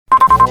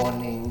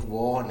Warning,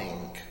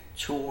 warning.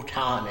 Too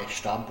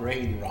tarnished or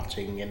brain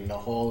rotting in the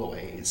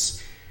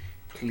hallways.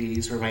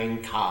 Please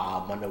remain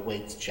calm and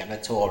await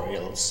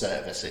janitorial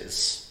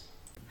services.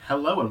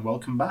 Hello and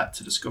welcome back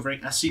to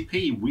Discovering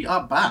SCP. We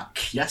are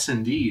back. Yes,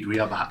 indeed, we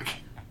are back.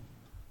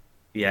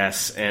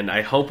 Yes, and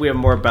I hope we have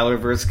more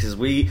Bellerverse, because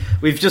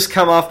we've just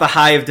come off the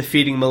high of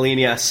defeating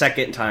Malenia a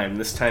second time,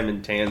 this time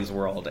in Tan's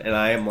world, and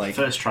I am like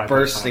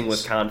bursting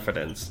with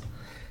confidence.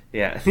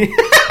 Yeah.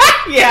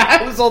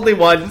 Yeah, it was only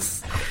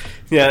once.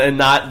 Yeah, and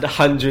not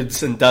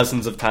hundreds and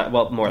dozens of times.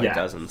 Well, more like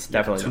dozens.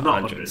 Definitely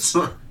not hundreds.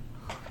 Not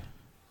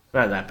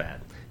that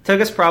bad. Took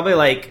us probably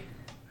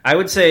I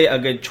would say a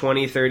good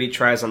 20, 30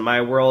 tries on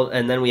my world,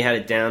 and then we had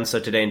it down, so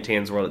today in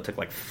Tan's world it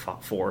took 4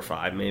 or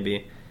 5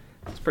 maybe.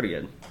 It's pretty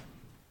good.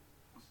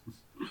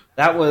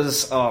 That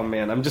was, oh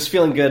man, I'm just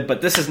feeling good,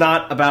 but this is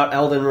not about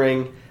Elden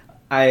Ring.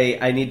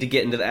 I need to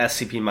get into the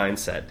SCP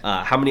mindset.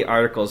 How many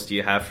articles do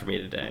you have for me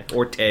today?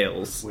 Or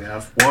tales? We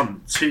have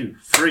 1, 2,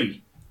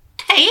 3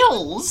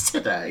 tales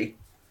today.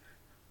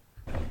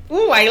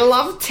 Ooh, I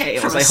love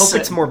tales. I hope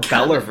it's more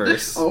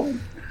Bellerverse. Oh,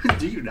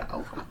 do you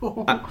now?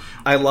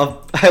 I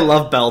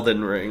love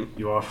Belden Ring.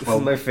 You are. This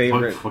is my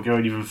favorite. We're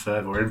going even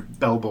further. We're in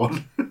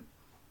Belborn.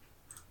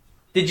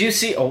 Did you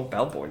see? Oh,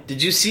 Belborn.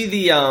 Did you see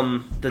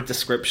the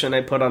description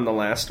I put on the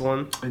last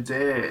one? I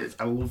did.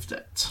 I loved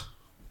it.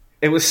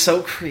 It was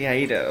so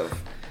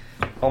creative.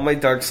 All my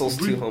Dark Souls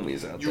 2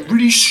 homies out there. You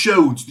really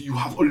showed that you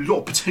have a lot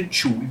of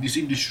potential in this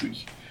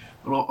industry.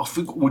 And I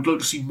think we'd like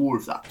to see more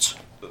of that.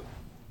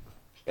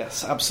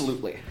 Yes,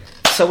 absolutely.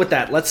 So with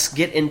that, let's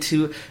get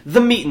into the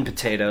meat and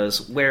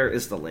potatoes. Where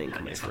is the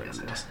link, my friend?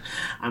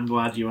 I'm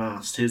glad you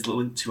asked. Here's the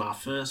link to our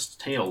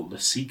first tale, The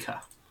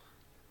Seeker,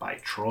 by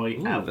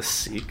Troy L. The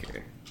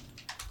Seeker.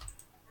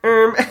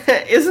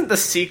 Isn't The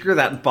Seeker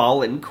that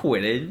ball in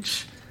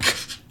Quidditch?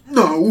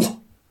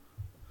 No!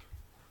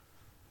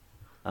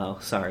 Oh,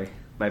 sorry.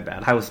 My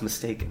bad. I was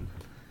mistaken.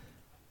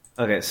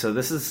 Okay, so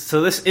this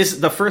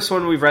is the first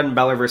one we've read in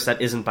Bellerverse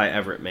that isn't by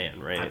Everett Mann,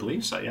 right? I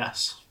believe so,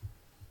 yes.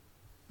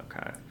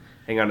 Okay.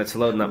 Hang on, it's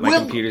loading up. My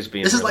computer's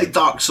being This is like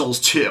Dark Souls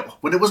 2,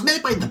 when it was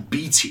made by the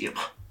B Team.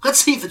 Let's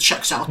see if it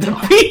checks out the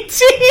B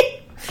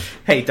Team!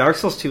 Hey, Dark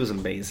Souls 2 is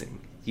amazing.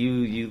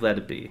 You let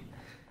it be.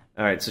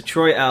 Alright, so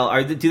Troy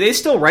L. Do they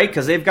still write?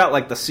 Because they've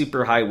got the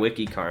super high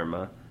wiki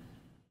karma.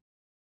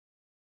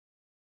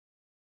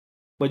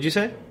 What'd you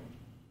say?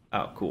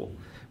 Oh, cool.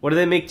 What do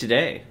they make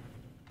today?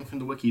 From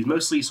the wiki, he's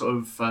mostly sort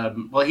of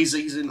he's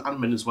in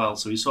admin as well,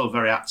 so he's sort of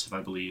very active,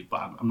 I believe.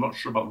 But I'm not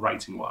sure about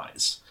writing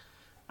wise.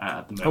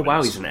 At the moment. Oh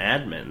wow, he's an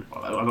admin.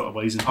 Well,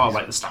 he's in part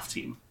of the staff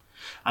team.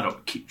 I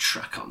don't keep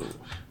track on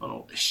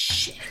all this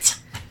shit.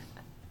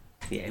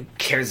 Yeah, who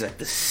cares about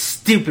this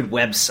stupid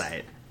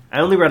website? I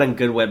only read on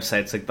good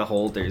websites like The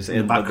Holders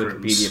and the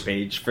Wikipedia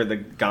page for the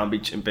Gombi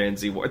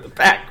Chimpanzee War. The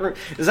Backroom.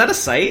 Is that a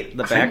site?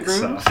 The Backrooms?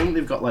 So. I think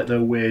they've got their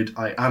weird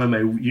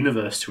anime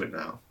universe to it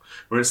now.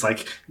 Where it's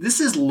this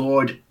is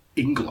Lord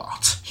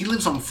Inglot. He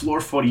lives on floor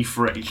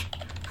 43.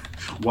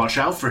 Watch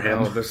out for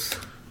him.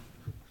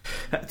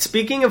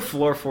 Speaking of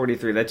floor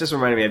 43, that just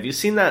reminded me. Have you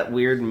seen that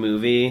weird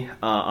movie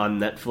on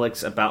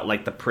Netflix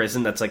about the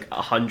prison that's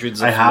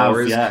hundreds of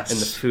floors, yes. And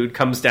the food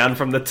comes down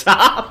from the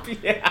top?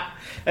 Yeah,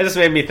 that just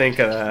made me think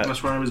of that.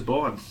 That's where I was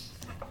born.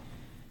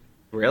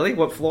 Really?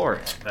 What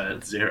floor?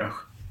 0.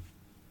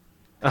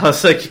 Oh,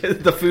 so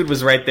the food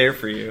was right there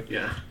for you.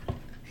 Yeah,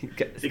 you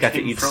got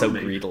to eat so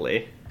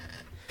greedily.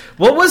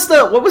 What was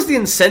the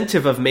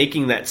incentive of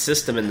making that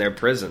system in their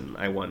prison,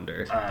 I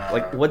wonder?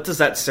 What does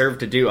that serve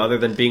to do other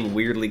than being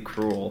weirdly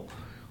cruel?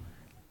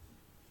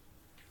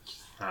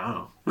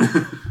 Oh.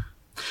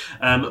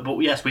 But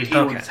yes, we're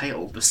here with the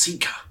tale, The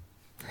Seeker.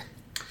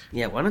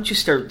 Yeah, why don't you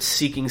start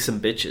seeking some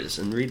bitches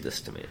and read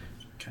this to me?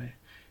 Okay.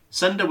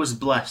 Sender was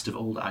blessed of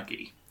old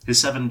Aggie. His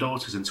 7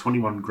 daughters and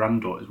 21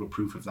 granddaughters were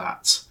proof of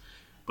that.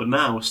 But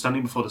now,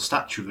 standing before the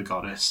statue of the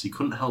goddess, he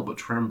couldn't help but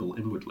tremble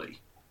inwardly.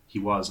 He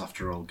was,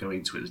 after all,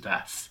 going to his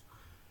death.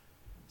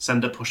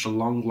 Sender pushed a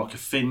long lock of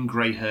thin,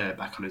 grey hair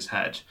back on his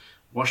head,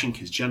 washing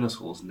his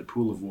genitals in the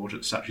pool of water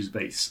at the statue's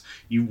base.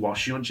 You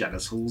wash your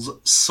genitals,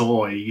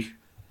 soy.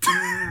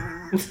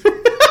 You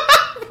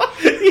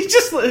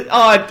just...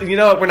 Oh, you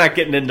know what? We're not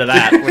getting into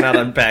that. We're not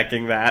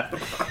unpacking that.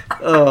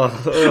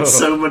 Oh.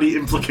 So many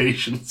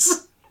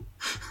implications.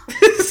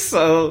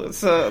 So,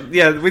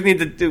 yeah, we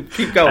need to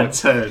keep going. And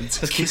turned,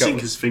 kissing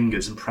his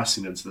fingers and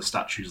pressing them to the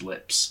statue's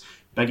lips,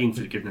 begging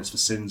forgiveness for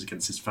sins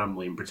against his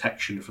family and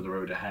protection for the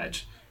road ahead,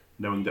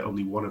 knowing that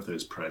only one of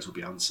those prayers would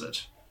be answered.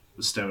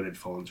 The stone had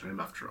fallen to him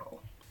after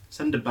all.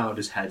 Sender bowed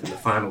his head in the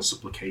final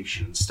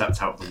supplication and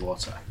stepped out of the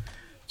water,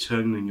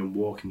 turning and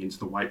walking into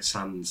the white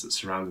sands that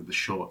surrounded the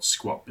short,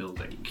 squat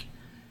building.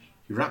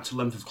 He wrapped a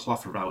length of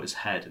cloth about his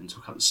head and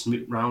took out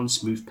the round,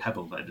 smooth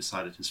pebble that had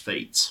decided his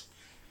fate.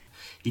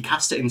 He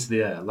cast it into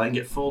the air, letting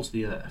it fall to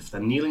the earth,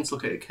 then kneeling to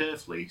look at it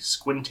carefully,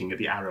 squinting at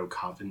the arrow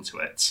carved into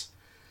it.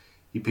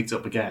 He picked it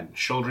up again,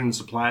 shouldering the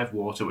supply of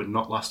water would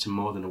not last him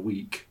more than a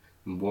week,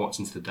 and walked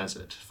into the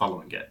desert,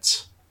 following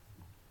it.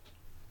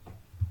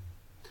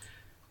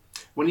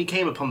 When he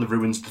came upon the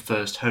ruins of the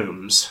first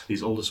homes,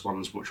 these oldest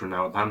ones which were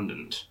now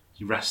abandoned,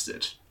 he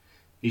rested.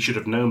 He should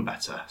have known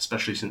better,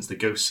 especially since the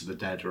ghosts of the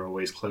dead are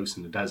always close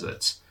in the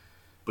desert.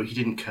 But he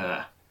didn't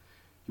care.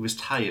 He was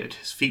tired,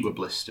 his feet were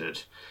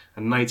blistered,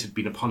 and night had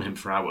been upon him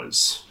for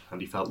hours,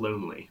 and he felt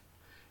lonely.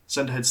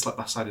 Sender had slept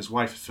beside his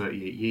wife for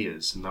 38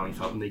 years, and now he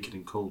felt naked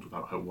and cold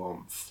without her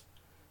warmth.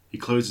 He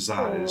closed his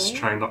eyes,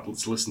 trying not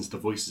to listen to the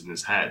voices in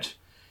his head,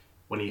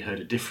 when he heard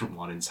a different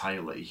one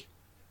entirely.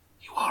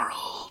 "You are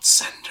old,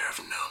 Sender of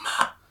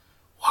Noma.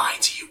 Why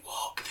do you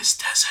walk this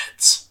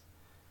desert?"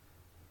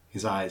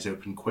 His eyes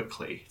opened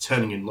quickly,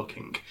 turning and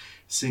looking,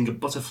 seeing a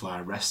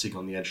butterfly resting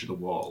on the edge of the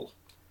wall.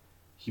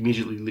 He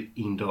immediately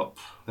leaned up,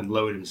 then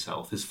lowered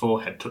himself, his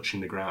forehead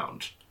touching the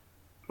ground.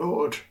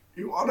 "Lord,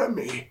 you honour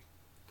me."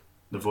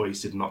 The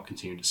voice did not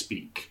continue to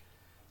speak.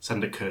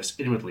 Sender cursed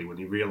inwardly when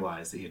he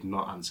realised that he had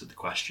not answered the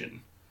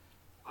question.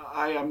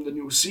 "I am the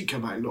new seeker,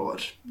 my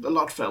lord. The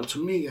lot fell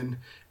to me, and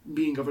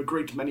being of a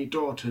great many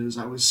daughters,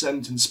 I was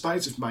sent in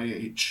spite of my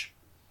age."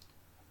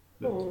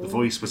 The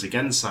voice was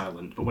again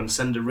silent, but when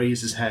Sender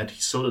raised his head,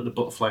 he saw that the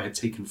butterfly had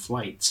taken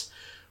flight,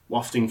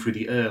 wafting through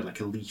the air like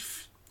a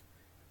leaf.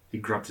 He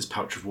grabbed his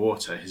pouch of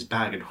water, his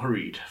bag, and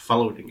hurried,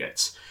 following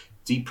it,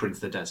 deeper into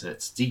the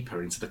desert,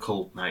 deeper into the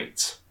cold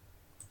night.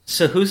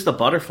 So who's the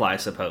butterfly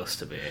supposed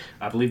to be?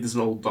 I believe there's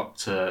an old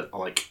doctor,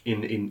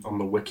 in on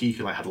the wiki,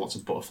 who had lots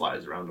of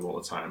butterflies around him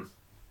all the time.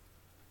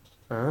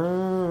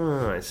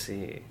 Oh, I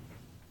see.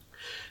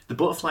 The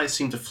butterflies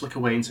seemed to flick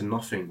away into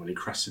nothing when he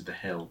crested the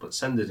hill, but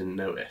Sender didn't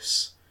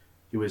notice.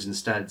 He was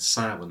instead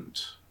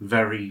silent,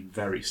 very,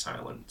 very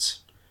silent.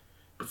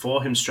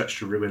 Before him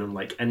stretched a ruin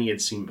unlike any he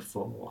had seen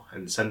before,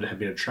 and Sender had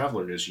been a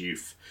traveller in his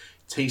youth,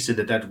 tasted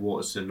the dead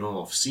waters to the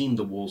north, seen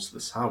the walls to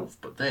the south,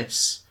 but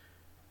this...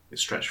 It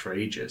stretched for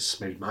ages,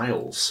 maybe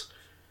miles,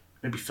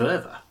 maybe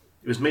further.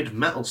 It was made of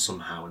metal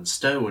somehow, and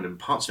stone, and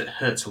parts of it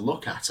hurt to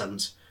look at,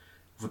 and,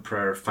 with a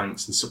prayer of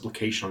thanks and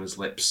supplication on his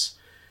lips,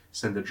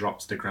 Sender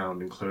dropped to the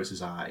ground and closed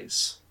his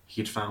eyes.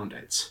 He had found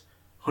it.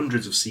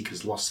 Hundreds of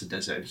seekers lost the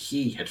desert, and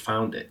he had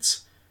found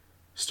it.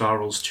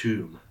 Starol's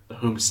tomb, the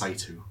home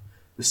Saitu,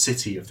 the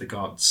city of the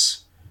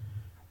gods.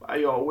 "By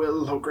your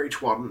will, O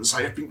great ones,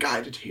 I have been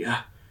guided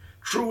here.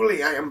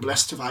 Truly I am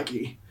blessed of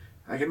Agi.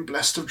 I am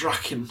blessed of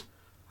Draken.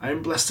 I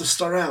am blessed of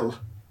Starel.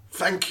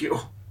 Thank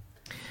you."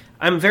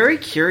 I'm very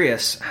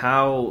curious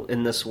how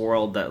in this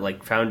world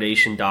that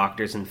Foundation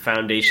doctors and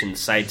Foundation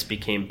sites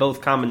became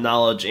both common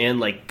knowledge and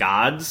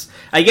gods.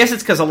 I guess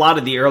it's because a lot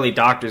of the early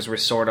doctors were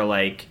sort of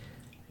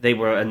they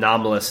were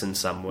anomalous in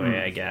some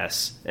way, I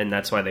guess, and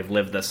that's why they've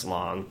lived this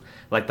long.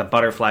 Like the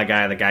butterfly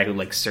guy, the guy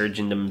who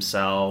surgeoned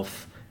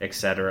himself,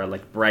 etc.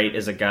 Bright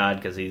is a god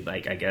because he I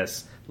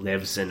guess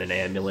lives in an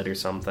amulet or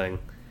something.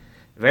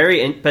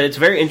 But it's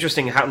very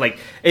interesting how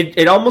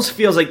it almost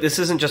feels like this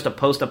isn't just a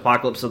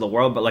post-apocalypse of the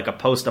world, but a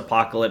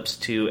post-apocalypse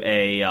to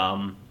a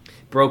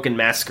Broken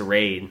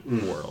Masquerade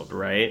world,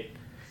 right?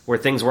 Where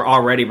things were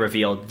already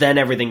revealed, then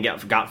everything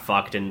got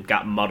fucked and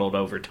got muddled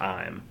over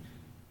time,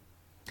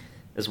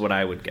 is what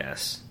I would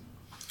guess.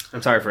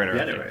 I'm sorry for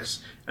interrupting. Anyways,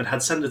 and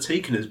had Sender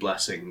taken his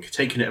blessing,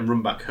 taken it and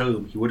run back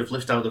home, he would have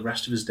lived out the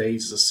rest of his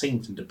days as a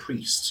saint and a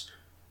priest,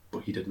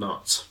 but he did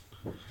not.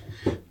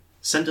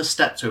 Sender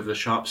stepped over the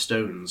sharp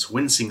stones,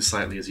 wincing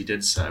slightly as he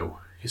did so.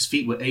 His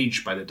feet were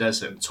aged by the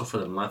desert and tougher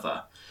than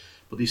leather,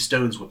 but these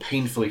stones were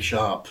painfully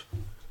sharp.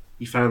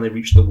 He finally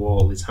reached the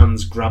wall, his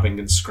hands grabbing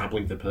and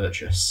scrabbling for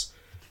purchase,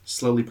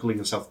 slowly pulling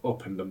himself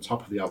up and on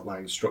top of the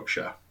outlying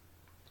structure.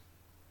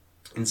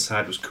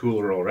 Inside was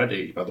cooler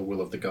already, by the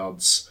will of the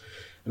gods,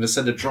 and as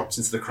Sender dropped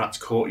into the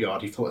cracked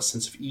courtyard, he felt a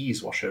sense of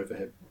ease wash over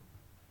him.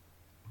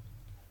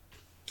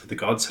 The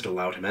gods had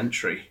allowed him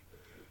entry.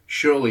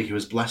 Surely he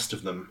was blessed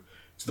of them,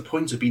 to the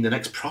point of being the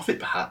next prophet,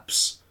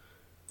 perhaps.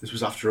 This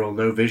was, after all,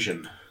 no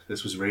vision.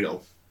 This was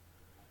real.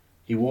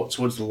 He walked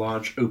towards the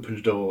large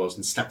opened doors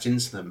and stepped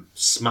into them,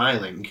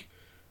 smiling,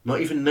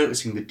 not even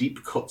noticing the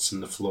deep cuts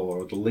in the floor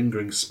or the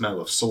lingering smell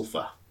of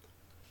sulphur.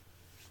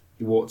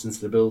 He walked into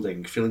the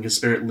building, feeling his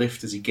spirit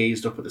lift as he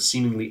gazed up at the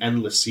seemingly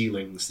endless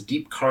ceilings, the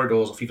deep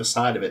corridors off either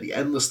side of it, the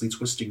endlessly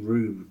twisting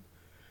room.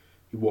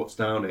 He walked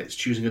down it,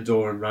 choosing a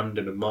door at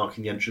random and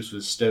marking the entrance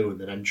with a stone,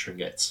 then entering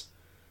it.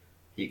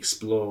 He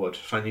explored,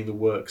 finding the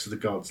works of the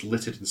gods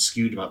littered and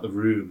skewed about the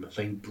room,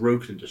 laying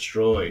broken and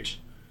destroyed.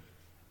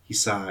 He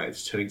sighed,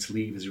 turning to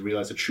leave as he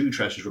realised the true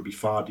treasures would be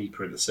far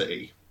deeper in the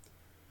city.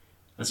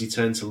 As he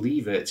turned to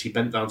leave it, he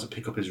bent down to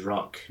pick up his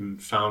rock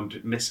and found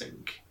it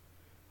missing.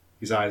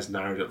 His eyes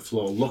narrowed at the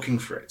floor, looking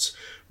for it,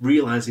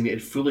 realising it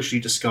had foolishly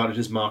discarded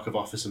his mark of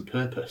office and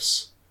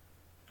purpose.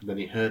 And then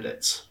he heard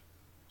it.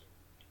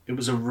 It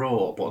was a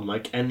roar, but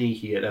unlike any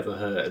he had ever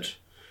heard.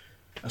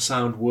 A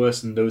sound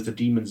worse than those the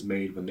demons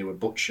made when they were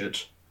butchered,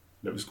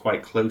 and it was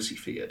quite close, he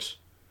feared.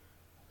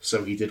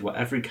 So he did what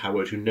every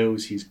coward who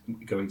knows he's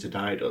going to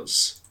die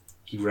does.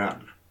 He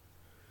ran.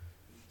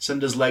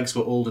 Sender's legs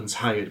were old and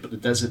tired, but the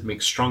desert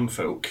makes strong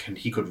folk, and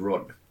he could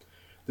run.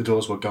 The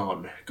doors were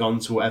gone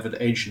to wherever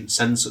the ancients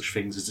send such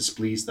things as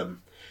displeased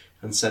them,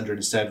 and Senda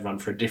instead ran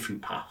for a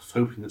different path,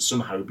 hoping that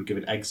somehow he would be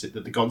given exit,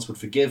 that the gods would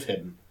forgive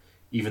him,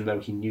 even though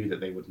he knew that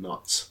they would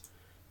not.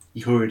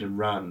 He hurried and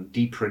ran,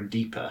 deeper and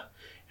deeper,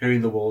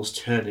 hearing the walls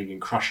turning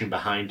and crashing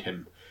behind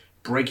him,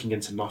 breaking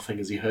into nothing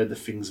as he heard the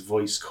thing's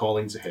voice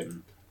calling to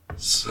him.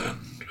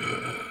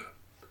 Senda,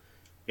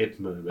 it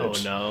murmured,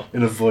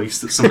 in a voice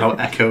that somehow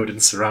echoed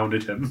and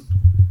surrounded him.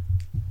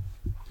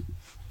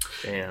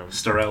 Damn.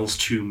 Starel's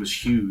tomb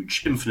was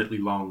huge, infinitely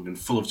long, and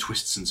full of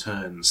twists and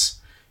turns.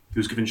 He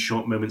was given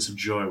short moments of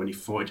joy when he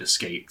thought it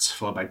escaped,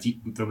 followed by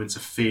deep moments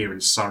of fear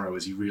and sorrow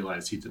as he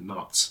realised he did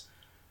not.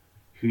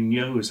 Who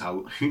knows how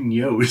long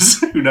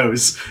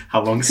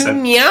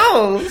Senda...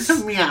 Meow.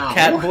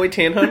 Catboy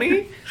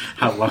Tanhoney?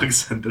 How long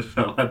Senda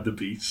had the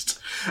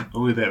beast.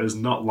 Only that it was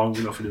not long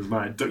enough in his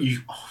mind. Don't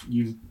you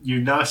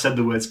now said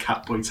the words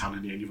Catboy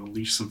Tanhoney and you've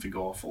unleashed something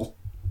awful.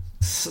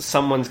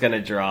 Someone's going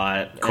to draw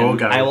it.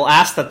 Corgo. I will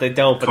ask that they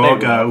don't, but Corgo.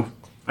 they will.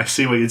 I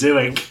see what you're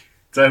doing.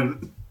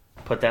 Don't.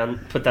 Put down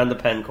the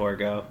pen,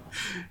 Corgo.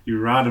 He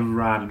ran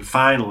and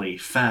finally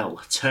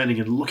fell, turning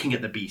and looking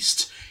at the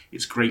beast,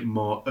 its great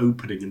maw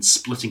opening and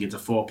splitting into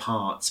 4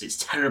 parts, its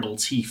terrible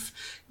teeth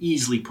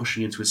easily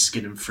pushing into his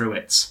skin and through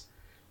it.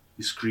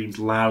 He screamed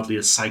loudly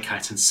as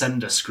Psychite and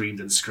Senda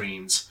screamed,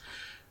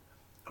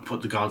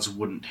 but the gods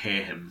wouldn't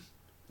hear him.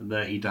 And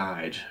there he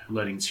died,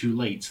 learning too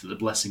late that the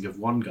blessing of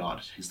one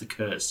god is the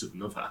curse of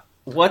another.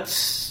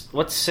 What's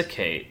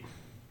Psychate?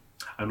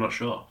 I'm not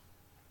sure.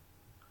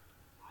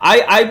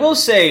 I will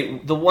say,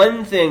 the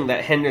one thing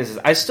that hinders is,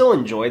 I still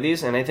enjoy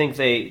these, and I think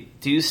they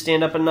do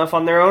stand up enough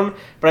on their own,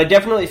 but I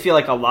definitely feel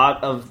like a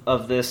lot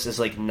of this is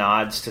like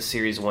nods to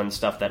Series 1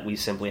 stuff that we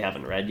simply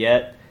haven't read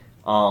yet.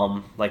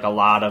 Like a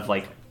lot of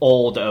like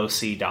old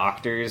OC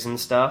Doctors and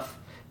stuff.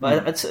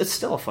 But it's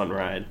still a fun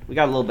ride. We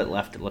got a little bit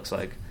left, it looks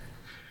like.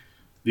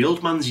 The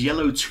old man's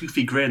yellow,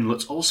 toothy grin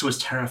looked also as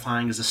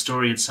terrifying as the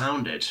story had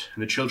sounded,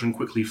 and the children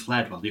quickly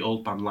fled while the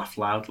old man laughed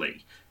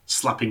loudly,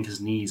 slapping his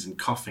knees and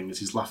coughing as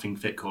his laughing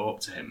fit caught up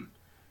to him.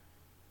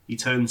 He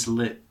turned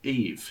to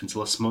Eve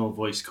until a small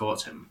voice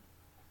caught him.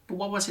 "But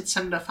what was it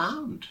Senda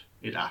found?"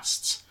 it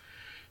asked.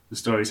 The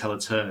storyteller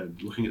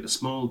turned, looking at the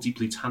small,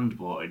 deeply tanned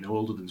boy, no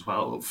older than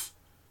 12.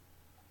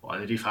 "What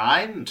did he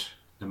find?"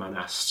 the man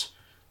asked.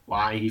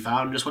 "Why, he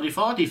found just what he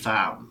thought he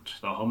found,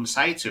 the Home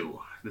Saitu,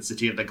 the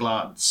city of the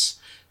gods,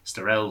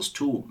 Starel's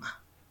tomb."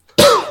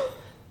 The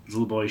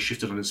little boy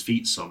shifted on his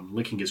feet some,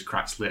 licking his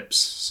cracked lips.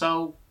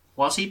 "So,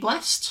 was he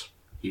blessed?"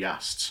 he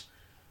asked.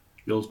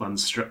 The old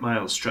man's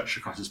smile stretched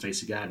across his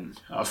face again.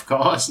 "Of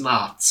course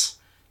not,"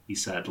 he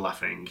said,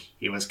 laughing.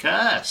 "He was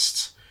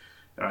cursed.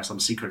 There are some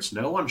secrets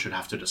no one should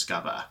have to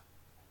discover."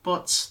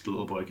 "But," the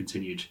little boy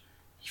continued,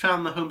 "he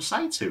found the Home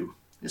Saitu.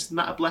 Isn't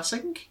that a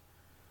blessing?"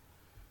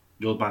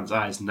 The old man's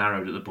eyes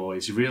narrowed at the boy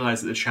as he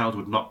realised that the child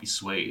would not be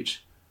swayed.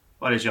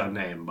 "What is your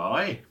name,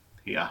 boy?"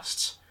 he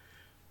asked.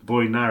 The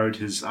boy narrowed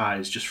his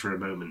eyes just for a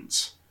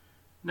moment.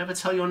 "Never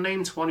tell your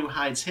name to one who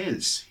hides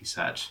his," he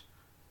said.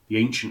 The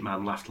ancient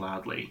man laughed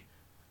loudly.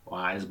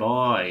 "Wise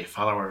boy,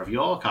 follower of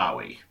York, are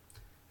we?"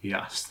 he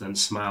asked, then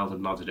smiled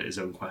and nodded at his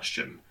own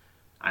question.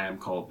 "I am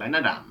called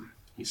Benadam,"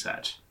 he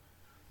said.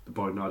 The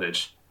boy nodded.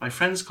 "My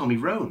friends call me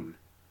Roan."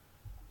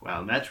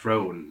 "Well met,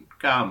 Roan.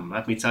 Come,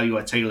 let me tell you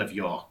a tale of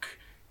York.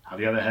 Have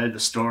you ever heard the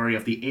story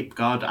of the ape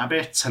god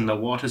Abbot and the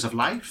waters of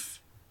life?"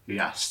 he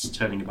asked,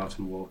 turning about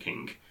and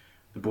walking,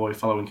 the boy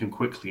following him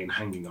quickly and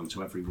hanging on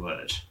to every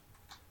word.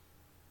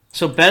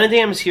 So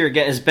Benadam's here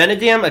again. Is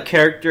Benadam a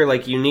character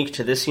like unique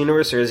to this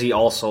universe, or is he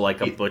also like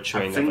a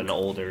butchering of an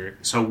older?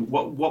 So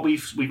what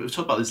we've talked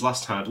about this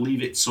last time. I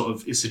believe it sort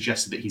of is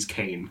suggested that he's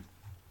Cain.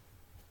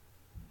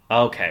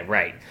 Okay,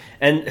 right.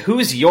 And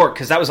who's York?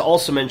 Because that was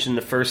also mentioned in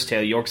the first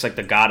tale. York's like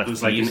the god of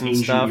thieves like and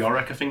stuff.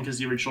 Yorick, I think, is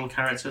the original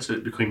character, so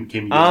it became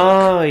Yorick.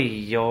 Oh,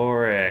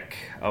 Yorick.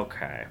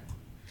 Okay.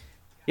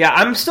 Yeah,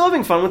 I'm still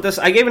having fun with this.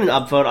 I gave it an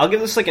upvote. I'll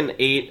give this like an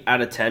 8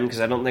 out of 10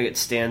 because I don't think it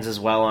stands as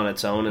well on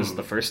its own as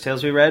the first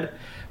tales we read.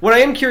 What I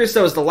am curious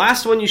though is the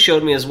last one you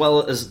showed me as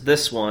well as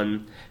this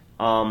one.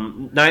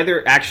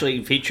 Neither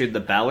actually featured the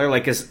Beller.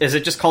 Like, is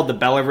it just called the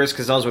Bellerverse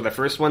because those were the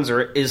first ones,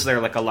 or is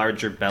there like a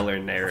larger Beller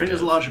narrative? I think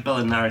there's a larger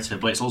Beller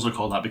narrative, but it's also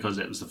called that because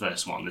it was the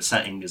first one. The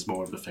setting is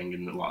more of the thing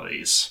in a lot of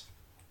these.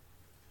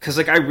 Because,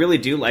 like, I really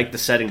do like the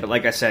setting, but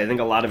like I said, I think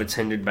a lot of it's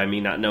hindered by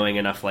me not knowing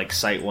enough, like,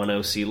 Site 1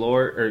 OC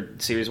lore, or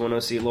Series 1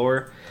 OC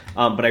lore.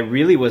 But I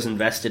really was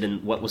invested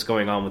in what was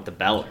going on with the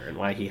Beller and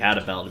why he had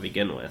a Bell to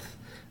begin with.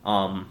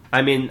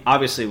 I mean,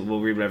 obviously, we'll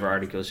read whatever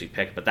articles you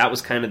pick, but that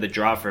was kind of the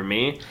draw for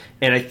me.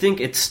 And I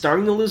think it's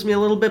starting to lose me a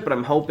little bit, but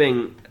I'm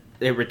hoping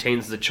it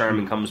retains the charm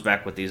and comes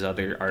back with these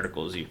other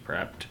articles you've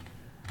prepped.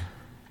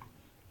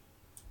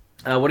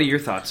 What are your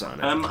thoughts on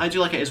it? I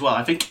do like it as well.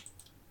 I think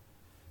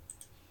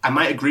I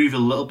might agree with you a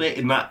little bit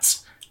in that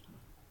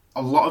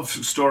a lot of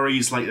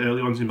stories, like the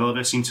early ones in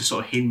Bellerverse, seem to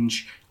sort of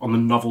hinge on the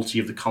novelty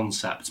of the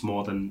concept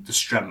more than the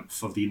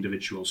strength of the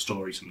individual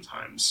story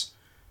sometimes.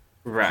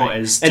 Right.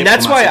 And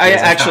that's why I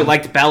actually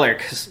liked Beller,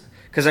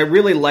 because I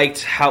really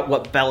liked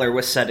what Beller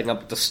was setting up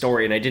with the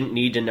story, and I didn't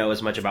need to know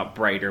as much about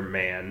Brighter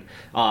Man.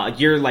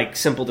 Your like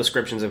simple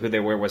descriptions of who they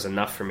were was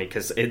enough for me,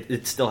 because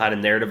it still had a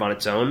narrative on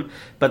its own.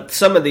 But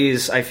some of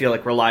these I feel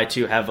like rely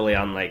too heavily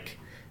on like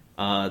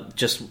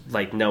just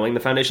like knowing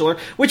the foundational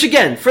lore, which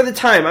again, for the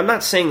time, I'm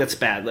not saying that's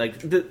bad. Like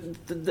the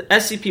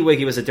SCP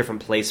Wiki was a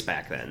different place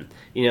back then.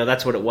 You know,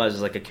 that's what it was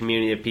like a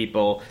community of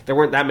people. There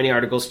weren't that many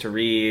articles to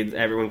read.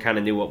 Everyone kind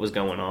of knew what was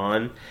going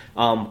on.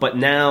 But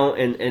now,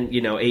 and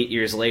you know, 8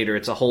 years later,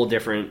 it's a whole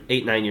different.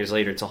 8-9 years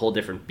later, it's a whole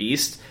different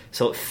beast.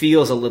 So it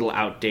feels a little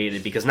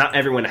outdated because not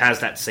everyone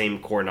has that same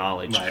core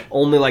knowledge. Right.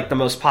 Only like the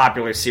most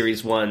popular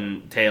Series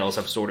 1 tales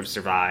have sort of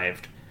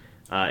survived,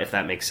 if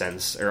that makes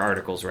sense, or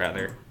articles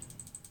rather.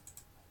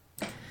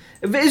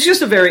 It's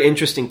just a very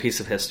interesting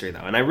piece of history, though,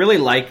 and I really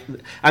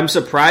I'm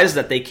surprised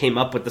that they came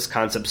up with this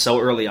concept so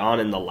early on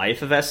in the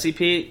life of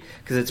SCP,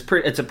 because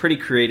it's a pretty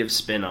creative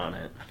spin on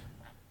it.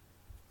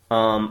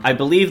 I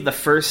believe the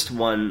first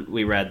one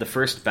we read, the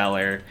first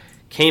Beller,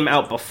 came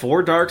out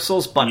before Dark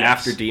Souls, but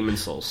after Demon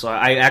Souls. So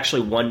I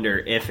actually wonder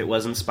if it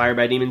was inspired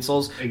by Demon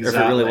Souls, or if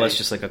it really was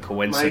just like a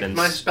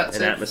coincidence,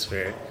 an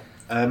atmosphere.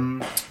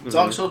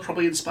 Dark Souls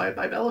probably inspired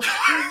by Beller.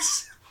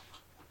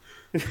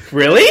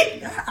 Really?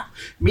 Yeah.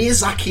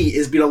 Miyazaki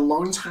has been a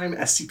long-time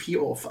SCP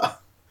author.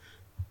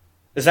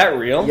 Is that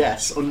real?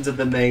 Yes, under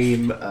the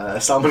name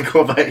Salman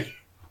Corvée.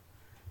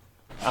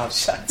 Oh,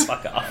 shut the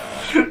fuck up.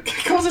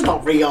 Because it's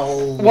not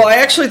real. Well, I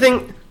actually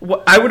think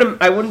I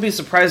wouldn't be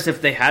surprised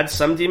if they had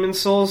some Demon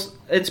Souls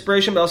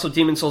inspiration, but also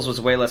Demon Souls was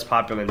way less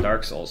popular than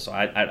Dark Souls, so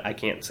I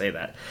can't say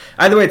that.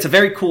 Either way, it's a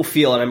very cool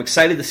feel, and I'm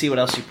excited to see what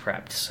else you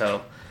prepped.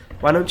 So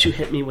why don't you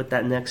hit me with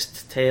that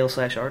next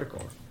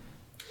tale/article?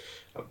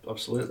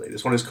 Absolutely.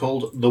 This one is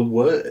called The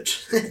Word.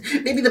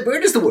 Maybe the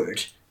bird is the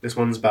word. This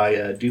one's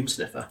by Doom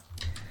Sniffer.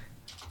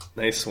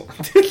 Nice one.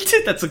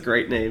 That's a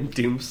great name,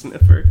 Doom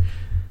Sniffer.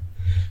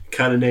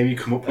 Kind of name you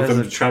come up with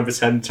them to try and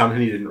pretend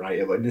Tanhony didn't write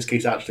it, but in this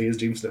case actually is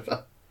Doom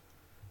Sniffer.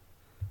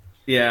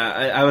 Yeah,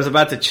 I was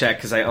about to check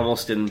because I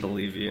almost didn't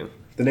believe you.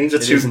 The names are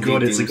too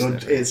good.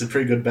 It's a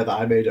pretty good bet that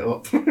I made it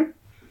up.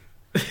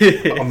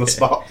 On the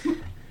spot.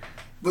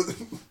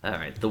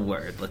 Alright, The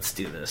Word. Let's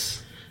do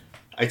this.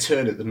 I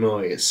turn at the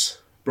noise.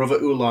 Brother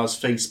Ular's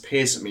face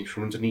peers at me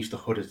from underneath the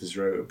hood of his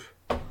robe.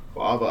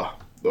 Father,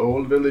 the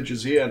whole village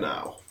is here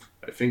now.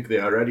 I think they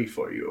are ready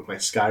for you. My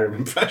Skyrim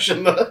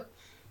impression.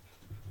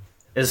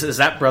 Is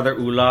that Brother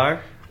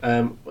Ular?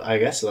 I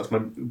guess so. That's my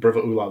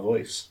Brother Ular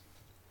voice.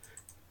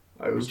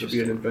 I was to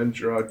be an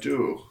adventurer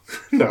too.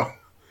 No.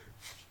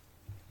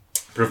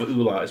 Brother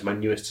Ular is my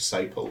newest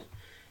disciple.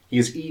 He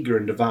is eager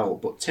and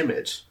devout, but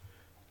timid.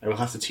 I will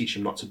have to teach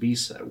him not to be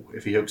so,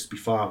 if he hopes to be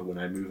father when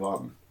I move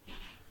on.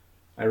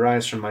 I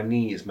rise from my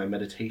knees, my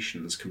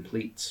meditations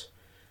complete.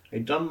 I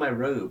don my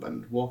robe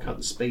and walk out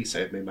the space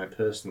I have made my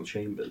personal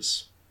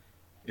chambers.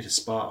 It is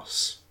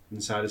sparse.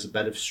 Inside is a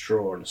bed of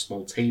straw and a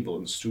small table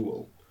and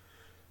stool.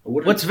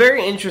 What's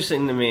very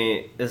interesting to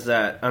me is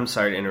that, I'm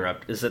sorry to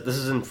interrupt, is that this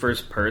is in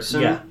first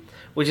person, yeah.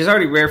 Which is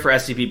already rare for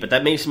SCP, but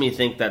that makes me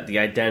think that the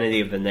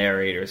identity of the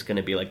narrator is going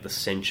to be like the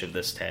cinch of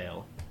this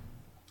tale.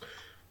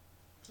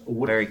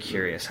 Very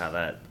curious how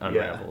that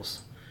unravels.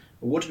 Yeah.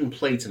 A wooden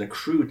plate and a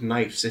crude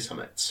knife sit on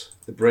it.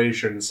 The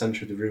brazier in the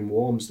centre of the room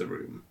warms the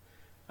room.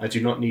 I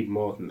do not need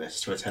more than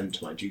this to attend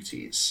to my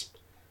duties.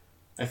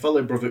 I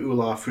follow Brother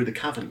Ular through the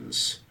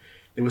caverns.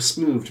 They were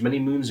smoothed many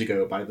moons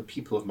ago by the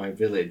people of my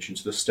village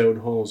into the stone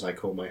halls I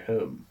call my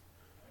home.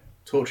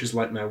 Torches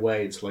light my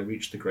way until I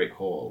reach the great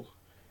hall.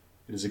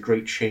 It is a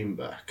great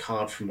chamber,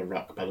 carved from the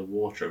rock by the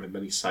water over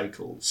many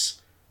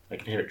cycles. I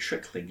can hear it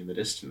trickling in the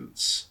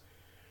distance.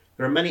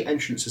 There are many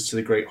entrances to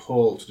the great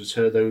hall to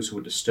deter those who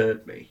would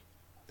disturb me.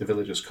 The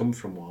villagers come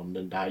from one,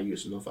 and I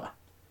use another.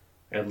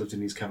 I have lived in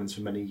these caverns for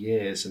many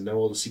years, and know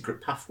all the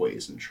secret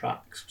pathways and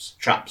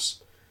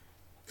traps.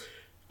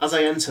 As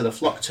I enter, the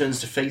flock turns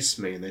to face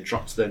me, and they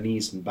drop to their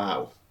knees and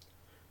bow.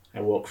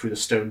 I walk through the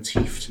stone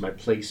teeth to my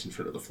place in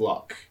front of the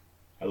flock.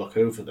 I look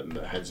over them,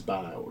 their heads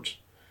bowed.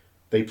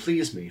 They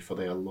please me, for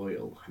they are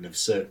loyal, and have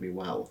served me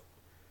well.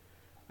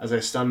 As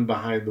I stand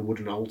behind the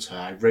wooden altar,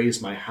 I raise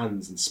my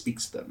hands and speak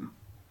to them.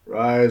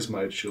 Rise,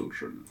 my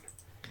children.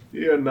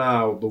 Hear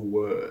now the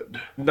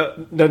word.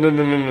 No.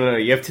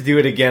 You have to do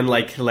it again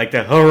like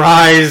the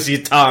arise,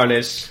 you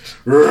tarnished.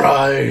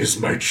 Rise,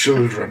 my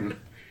children.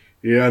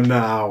 Hear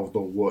now the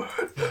word.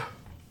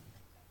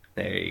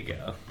 There you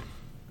go.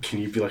 Can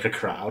you be like a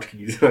crowd? Can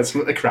you do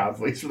a crowd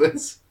voice for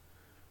this?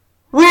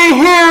 We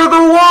hear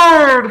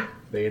the word!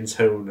 They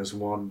intone as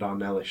one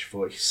Darnellish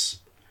voice.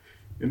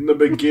 In the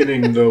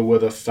beginning, though, were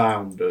the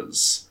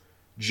founders.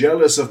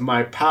 Jealous of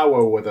my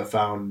power were the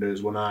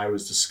founders when I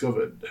was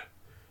discovered.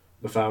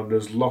 The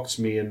founders locked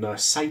me in a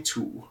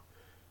saitu.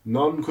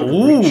 None could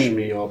reach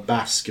me or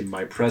bask in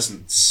my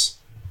presence.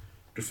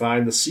 To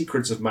find the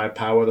secrets of my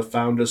power, the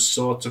founders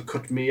sought to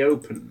cut me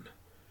open.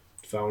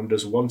 The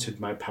founders wanted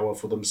my power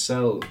for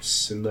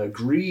themselves. In their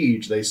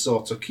greed, they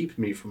sought to keep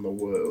me from the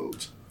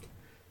world.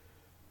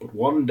 But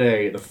one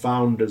day, the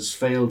founders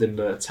failed in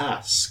their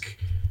task.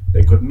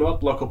 They could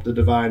not lock up the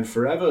divine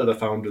forever, the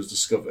founders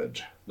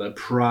discovered. Their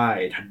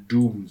pride had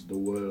doomed the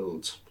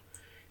world.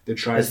 They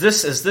tried... Is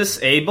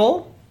this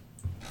Abel?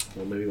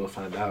 Well, maybe we'll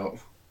find out.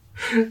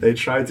 They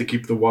tried to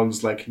keep the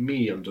ones like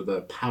me under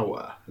their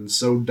power, and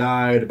so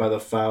died by the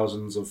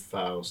thousands of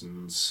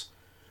thousands.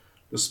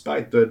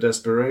 Despite their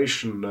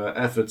desperation, their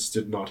efforts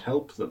did not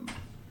help them.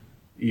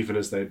 Even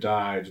as they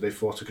died, they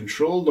fought to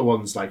control the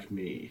ones like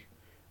me.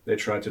 They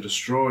tried to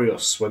destroy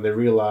us when they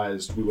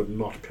realized we would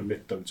not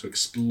permit them to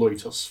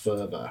exploit us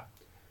further.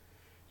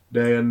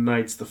 Day and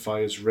night the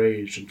fires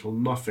raged until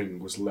nothing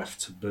was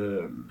left to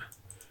burn.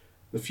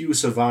 The few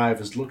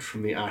survivors looked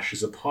from the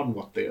ashes upon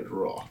what they had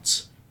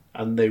wrought,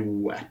 and they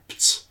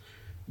wept.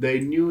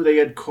 They knew they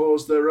had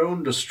caused their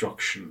own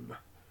destruction.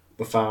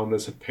 The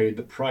founders had paid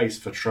the price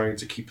for trying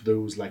to keep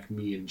those like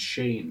me in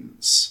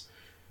chains.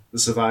 The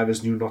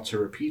survivors knew not to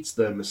repeat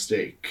their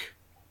mistake.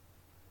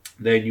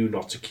 They knew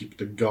not to keep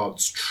the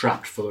gods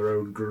trapped for their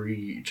own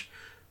greed,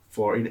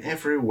 for in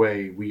every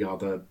way we are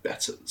their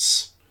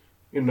betters.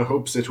 In the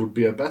hopes it would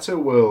be a better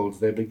world,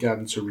 they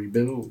began to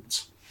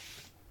rebuild.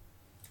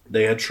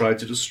 They had tried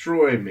to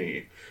destroy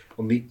me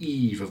on the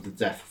eve of the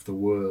death of the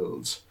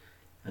world,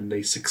 and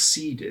they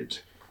succeeded.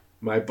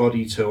 My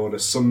body torn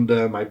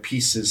asunder, my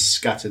pieces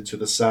scattered to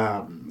the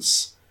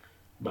sands.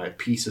 My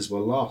pieces were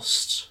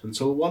lost,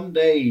 until one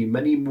day,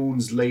 many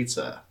moons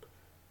later,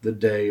 the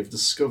day of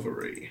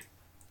discovery.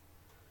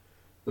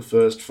 The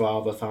first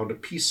father found a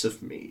piece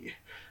of me,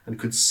 and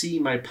could see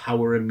my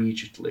power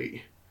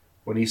immediately.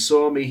 When he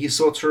saw me, he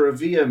sought to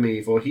revere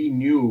me, for he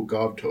knew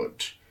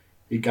godhood.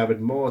 He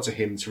gathered more to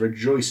him to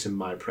rejoice in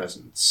my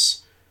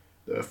presence.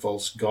 Their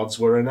false gods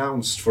were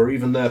renounced, for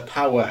even their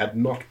power had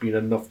not been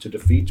enough to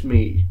defeat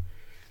me.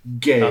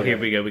 Gaia. Oh, here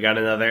we go. We got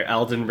another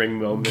Elden Ring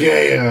moment.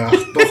 Gaia,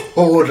 the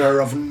hoarder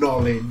of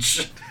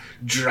knowledge.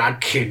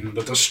 Draken,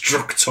 the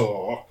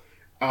destructor.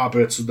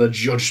 Abbot, the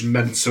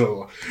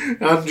judgmental.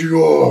 And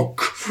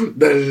York,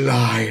 the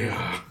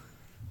liar.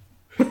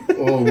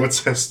 All were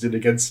tested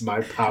against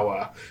my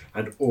power,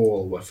 and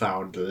all were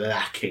found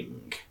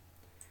lacking.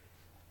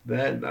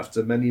 Then,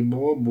 after many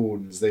more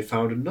moons, they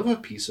found another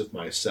piece of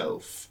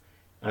myself,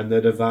 and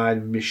the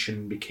divine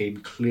mission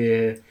became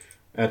clear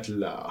at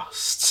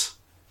last.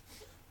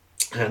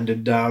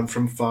 Handed down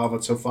from father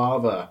to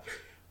father,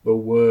 the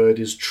word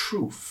is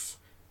truth.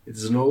 It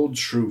is an old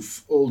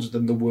truth, older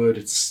than the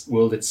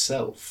world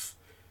itself.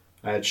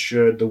 I had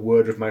shared the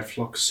word with my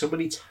flock so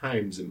many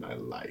times in my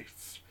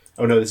life.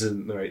 Oh no, this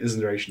isn't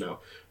narration now.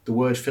 The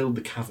word filled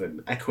the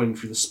cavern, echoing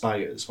through the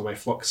spires, while my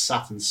flock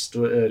sat and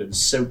stirred and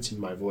soaked in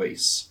my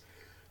voice.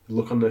 The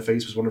look on their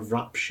face was one of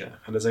rapture,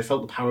 and as I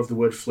felt the power of the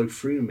word flow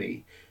through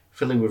me,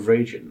 filling with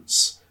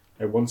radiance,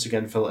 I once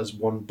again felt as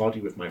one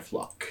body with my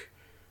flock.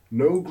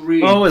 No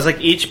greed... Oh, is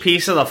like each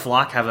piece of the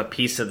flock have a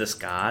piece of this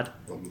god?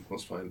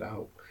 Let's find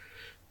out.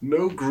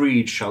 No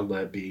greed shall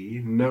there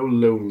be, no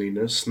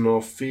loneliness,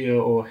 nor fear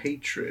or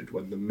hatred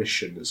when the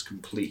mission is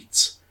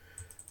complete.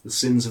 The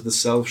sins of the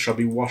self shall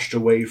be washed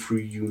away through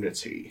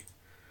unity.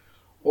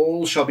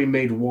 All shall be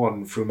made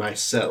one through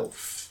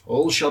myself.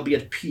 All shall be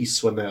at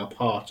peace when they are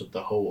part of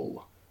the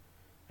whole.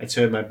 I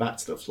turn my back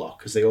to the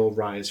flock as they all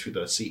rise through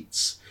their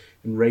seats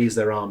and raise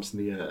their arms in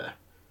the air.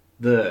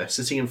 There,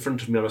 sitting in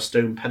front of me on a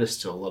stone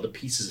pedestal, are the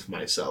pieces of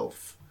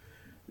myself.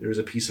 There is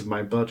a piece of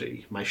my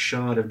body, my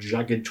shard of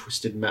jagged,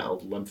 twisted metal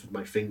the length of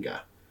my finger.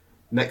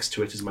 Next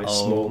to it is my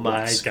small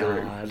black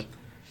screw. God.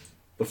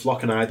 The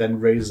flock and I then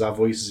raise our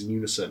voices in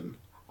unison.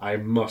 I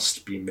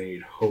must be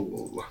made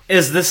whole.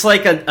 Is this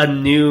like a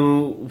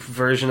new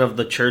version of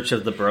the Church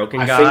of the Broken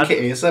God? I think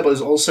it is, but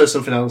there's also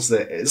something else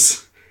that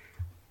is.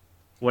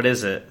 What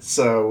is it?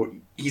 So,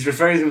 he's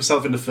referring to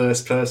himself in the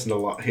first person a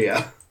lot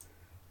here.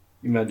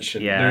 You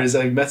mentioned. Yeah. There is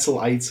a metal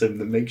item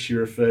that makes you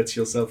refer to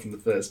yourself in the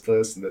first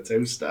person, the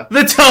toaster.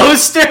 The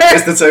toaster?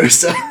 It's the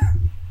toaster.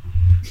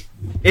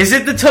 Is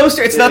it the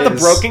toaster? It's not the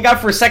Broken God?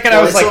 For a second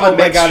I was like, oh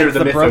my god, it's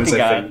the Broken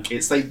God.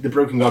 It's like the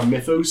Broken God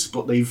mythos,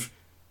 but they've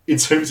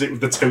inserted it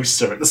with the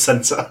toaster at the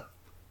centre.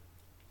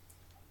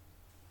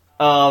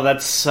 Oh,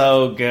 that's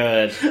so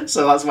good.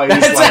 So that's why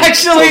he's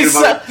actually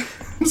about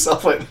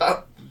himself like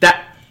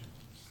that.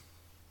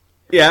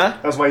 Yeah?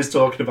 That's why he's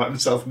talking about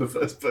himself in the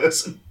first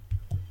person.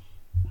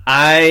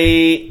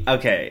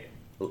 Okay.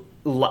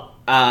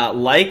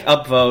 Like,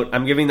 upvote,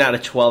 I'm giving that a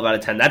 12 out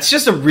of 10. That's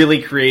just a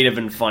really creative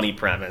and funny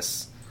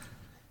premise.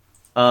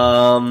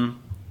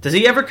 Does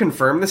he ever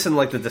confirm this in,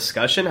 like, the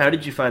discussion? How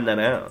did you find that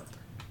out?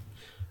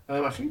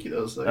 I think he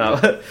does.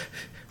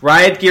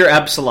 Riot Gear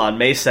Epsilon,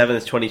 May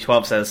 7th,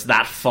 2012 says,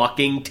 that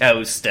fucking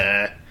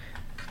toaster.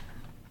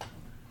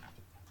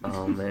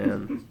 Oh,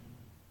 man.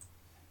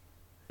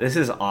 This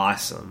is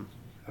awesome.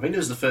 I think it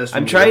was the first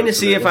one. I'm trying to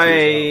see if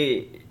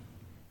I'm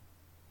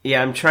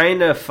trying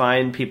to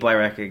find people I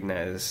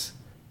recognize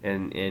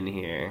in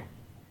here.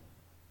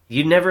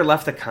 You never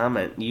left a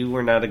comment. You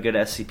were not a good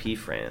SCP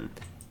friend.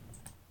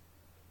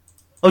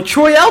 Oh,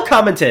 Troy L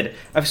commented!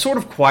 I've sort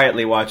of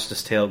quietly watched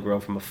this tale grow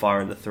from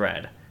afar in the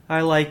thread.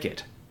 I like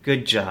it.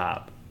 Good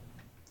job.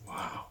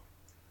 Wow.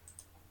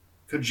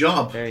 Good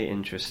job. Very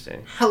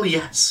interesting. Hell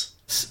yes.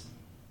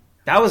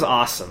 That was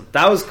awesome.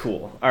 That was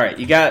cool. All right,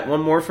 you got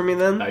one more for me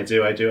then? I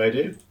do.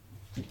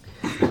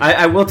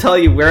 I will tell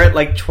you, we're at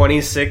like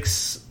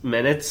 26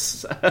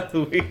 minutes.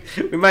 we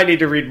might need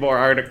to read more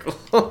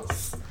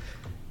articles.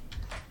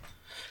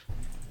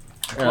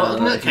 Well,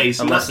 in that case,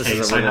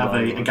 I have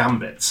a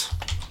gambit.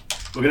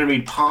 We're going to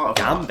read part of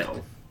Gambit.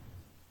 Article,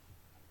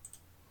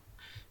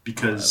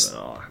 because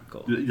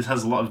it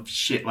has a lot of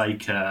shit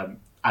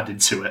added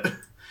to it.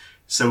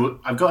 So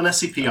I've got an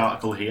SCP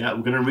article here.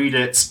 We're going to read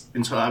it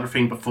into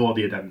everything before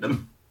the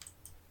addendum.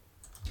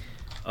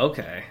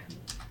 Okay.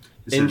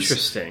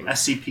 Interesting.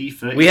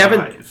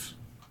 SCP-35.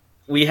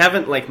 We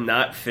haven't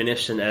not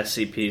finished an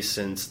SCP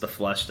since The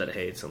Flesh That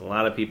Hates, and a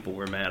lot of people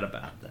were mad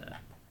about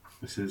that.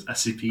 This is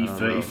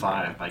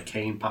SCP-35 by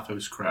Kane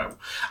Pathos Crow.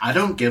 I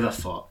don't give a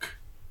fuck.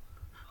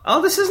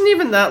 Oh, this isn't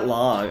even that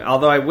long,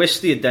 although I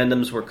wish the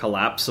addendums were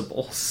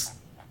collapsibles.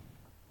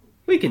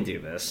 We can do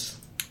this.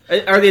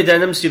 Are the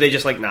addendums, do they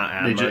just not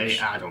add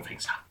much? I don't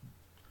think so.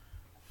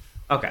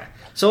 Okay.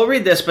 So we'll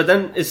read this, but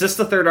then, is this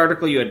the third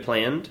article you had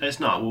planned? It's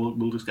not.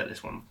 We'll just get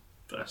this one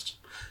first.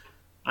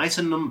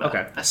 Item number.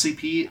 Okay.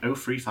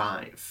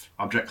 SCP-035.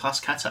 Object Class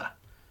Keter.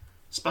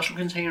 Special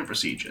Containment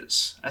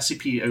Procedures.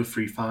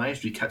 SCP-035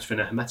 to be kept within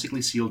a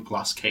hermetically sealed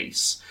glass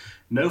case.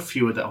 No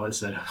fewer than,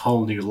 it's a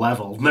whole new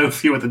level, no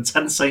fewer than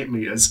 10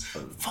 centimeters,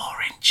 4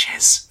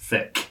 inches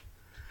thick.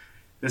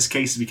 This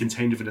case is to be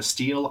contained within a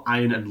steel,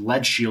 iron, and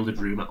lead shielded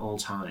room at all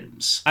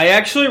times. I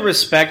actually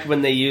respect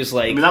when they use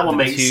that one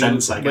makes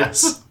sense, I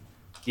guess.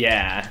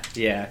 Yeah.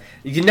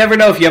 You never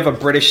know if you have a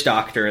British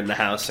doctor in the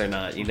house or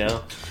not, you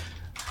know?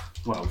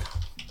 Well,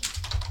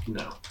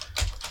 no.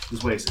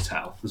 There's ways to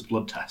tell. There's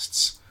blood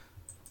tests.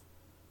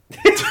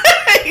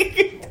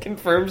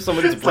 Confirm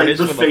someone's British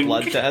with a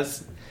blood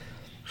test.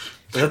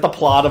 Is that the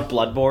plot of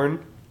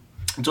Bloodborne?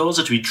 Doors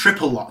are to be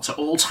triple locked at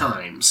all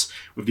times,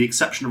 with the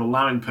exception of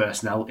allowing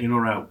personnel in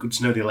or out. Good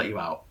to know they let you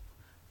out.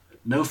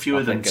 No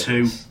fewer than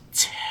two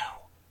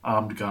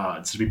armed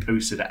guards to be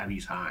posted at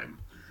any time.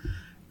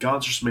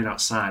 Guards just remain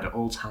outside at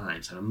all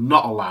times and are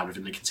not allowed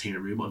within the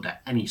containment room under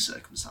any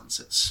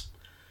circumstances.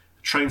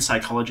 Trained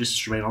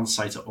psychologists remain on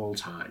site at all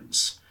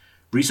times.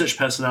 Research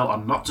personnel are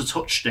not to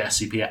touch the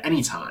SCP at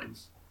any time.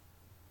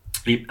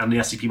 And the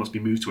SCP must be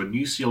moved to a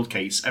new sealed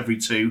case every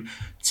 2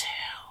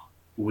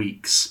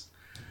 weeks.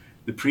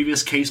 The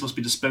previous case must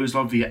be disposed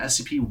of via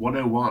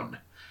SCP-101,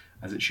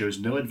 as it shows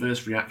no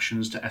adverse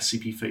reactions to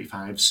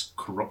SCP-35's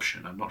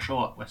corruption. I'm not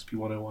sure what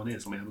SCP-101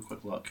 is. Let me have a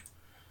quick look.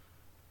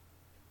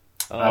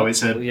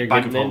 It's a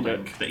bag of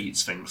holding that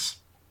eats things.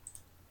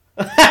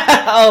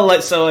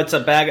 So it's a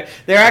bag.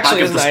 There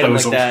actually is an item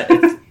like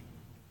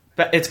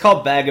that. It's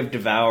called Bag of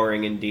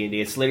Devouring in D&D.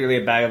 It's literally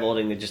a bag of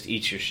holding that just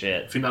eats your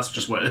shit. I think that's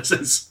just what it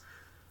is.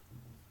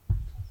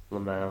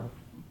 Lamau.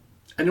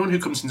 Anyone who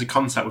comes into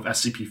contact with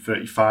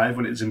SCP-35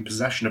 when it is in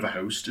possession of a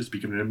host is to be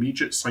given an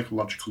immediate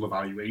psychological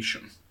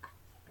evaluation.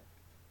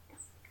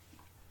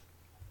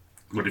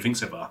 What do you think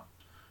so far?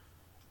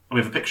 We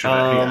have a picture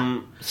of it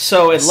here.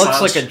 So it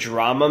looks like a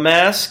drama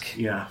mask.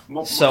 Yeah.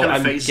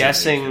 I'm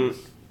guessing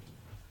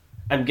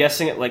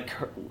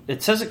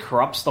it says it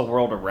corrupts the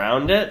world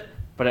around it,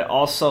 but it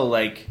also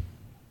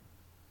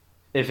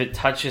if it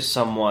touches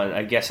someone,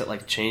 I guess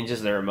it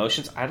changes their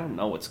emotions. I don't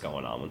know what's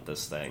going on with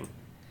this thing.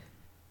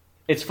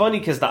 It's funny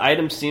because the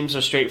item seems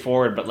so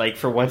straightforward, but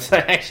for once,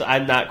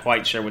 I'm not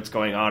quite sure what's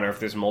going on or if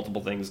there's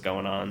multiple things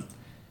going on.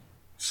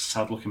 It's a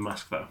sad-looking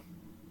mask, though.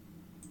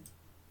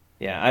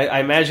 Yeah, I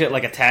imagine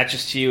it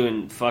attaches to you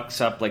and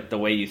fucks up the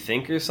way you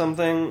think or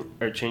something,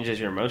 or changes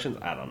your emotions.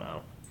 I don't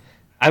know.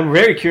 I'm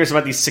very curious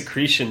about these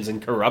secretions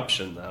and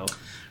corruption, though.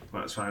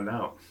 Let's find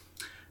out.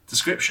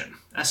 Description.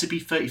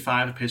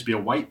 SCP-35 appears to be a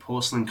white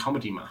porcelain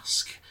comedy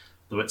mask,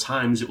 though at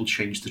times it will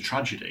change to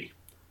tragedy.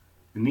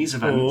 In these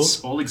events,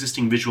 all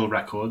existing visual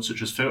records,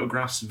 such as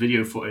photographs,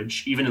 video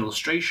footage, even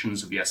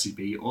illustrations of the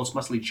SCP,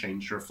 automatically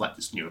change to reflect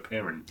its new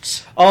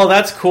appearance. Oh,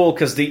 that's cool,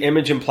 because the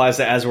image implies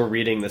that as we're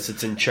reading this,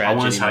 it's in tragedy. I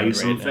want to tell you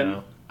something.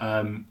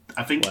 Now.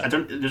 I think,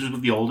 this is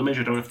with the old image,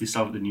 I don't know if they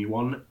still have the new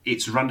one.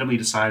 It's randomly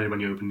decided when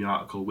you open the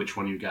article which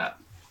one you get.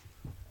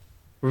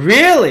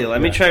 Really? Let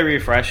me try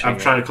refreshing.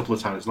 I've tried a couple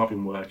of times, it's not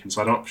been working,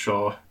 so I'm not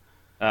sure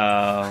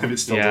if it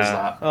still does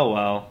that. Oh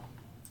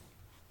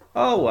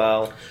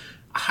well.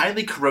 A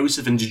highly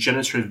corrosive and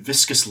degenerative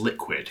viscous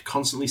liquid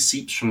constantly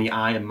seeps from the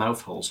eye and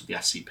mouth holes of the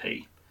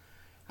SCP.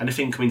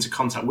 Anything coming into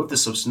contact with the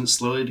substance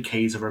slowly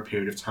decays over a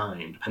period of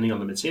time, depending on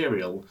the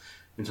material,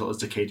 until it has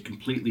decayed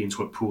completely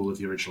into a pool of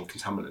the original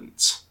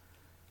contaminants.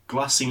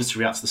 Glass seems to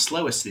react the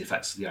slowest to the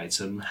effects of the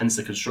item, hence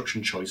the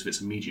construction choice of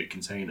its immediate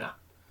container.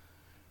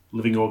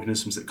 Living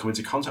organisms that come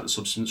into contact with the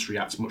substance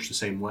react much the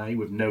same way,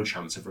 with no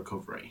chance of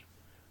recovery.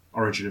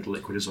 Origin of the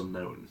liquid is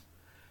unknown.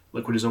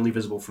 Liquid is only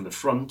visible from the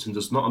front and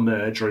does not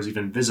emerge or is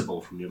even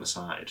visible from the other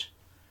side.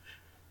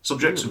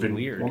 Subjects within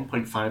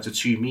 1.5 to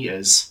 2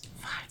 meters,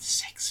 5 to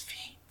 6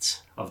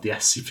 feet of the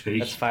SCP.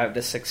 That's 5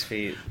 to 6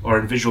 feet. Or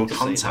in visual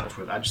contact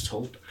with, I just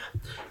told them,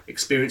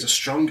 experience a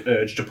strong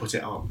urge to put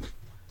it on.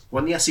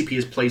 When the SCP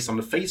is placed on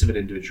the face of an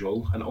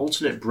individual, an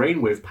alternate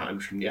brainwave pattern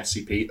from the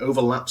SCP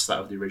overlaps that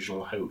of the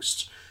original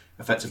host,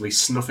 effectively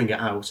snuffing it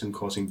out and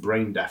causing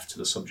brain death to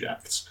the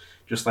subject.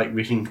 Just like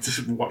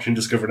watching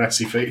Discover an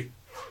SCP.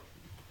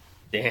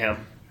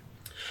 Damn.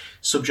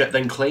 Subject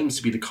then claims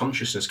to be the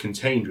consciousness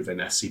contained within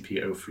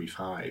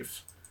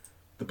SCP-035.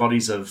 The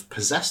bodies of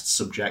possessed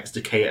subjects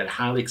decay at a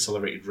highly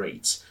accelerated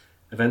rate,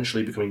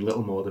 eventually becoming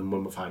little more than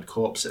mummified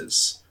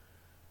corpses.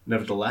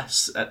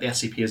 Nevertheless, the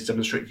SCP has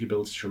demonstrated the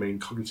ability to remain in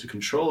cognitive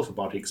control of a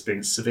body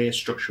experiencing severe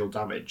structural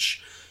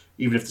damage,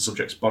 even if the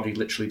subject's body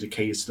literally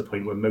decays to the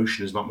point where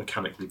motion is not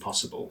mechanically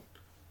possible.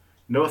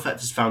 No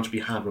effect is found to be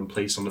had when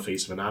placed on the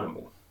face of an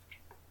animal.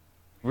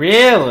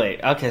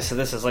 Really? Okay, so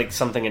this is like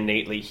something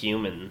innately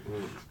human.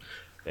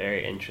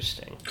 Very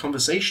interesting.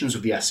 Conversations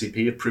with the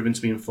SCP have proven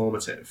to be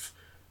informative.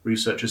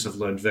 Researchers have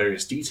learned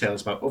various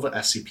details about other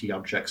SCP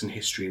objects and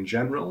history in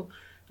general,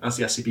 as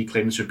the SCP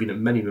claims to have been at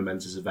many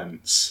momentous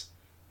events.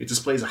 It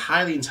displays a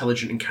highly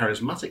intelligent and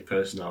charismatic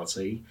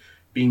personality,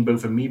 being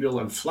both amiable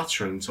and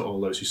flattering to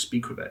all those who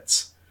speak with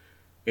it.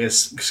 It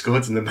is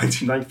scored in the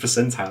 99th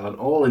percentile on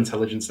all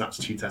intelligence and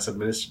aptitude tests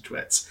administered to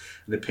it,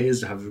 and appears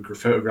to have a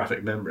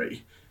photographic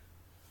memory.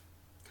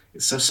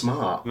 It's so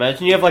smart.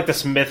 Imagine you have like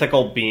this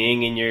mythical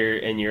being in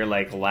your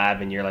like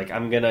lab, and you're like,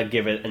 I'm gonna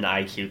give it an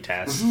IQ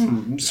test.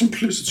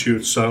 Simplicity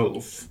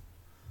itself.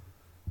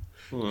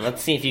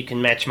 Let's see if you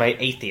can match my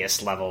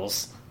atheist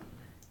levels.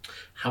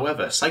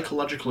 However,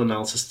 psychological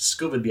analysis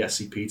discovered the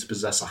SCP to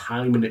possess a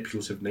highly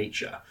manipulative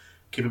nature,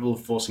 capable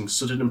of forcing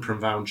sudden and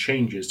profound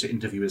changes to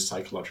interviewers'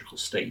 psychological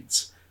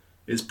states.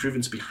 It is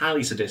proven to be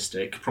highly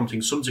sadistic,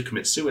 prompting some to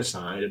commit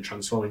suicide and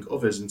transforming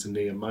others into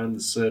near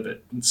mindless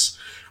servants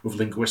with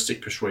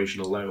linguistic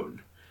persuasion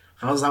alone.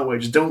 How does that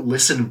work? Just don't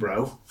listen,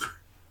 bro.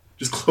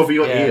 Just cover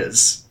your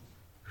ears.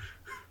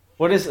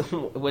 What is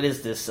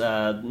this,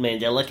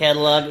 Mandela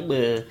catalog?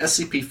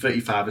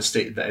 SCP-35 has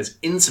stated that it has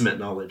intimate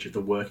knowledge of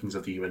the workings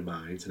of the human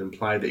mind and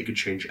implied that it could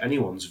change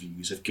anyone's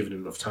views if given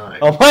enough time.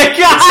 Oh my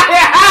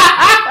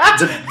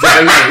god!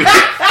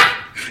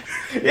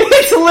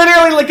 It's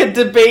literally like a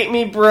debate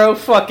me bro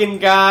fucking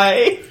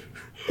guy.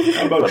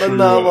 What a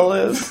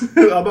novelist.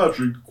 I'm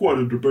actually quite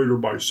a debater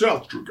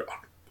myself, Dragon.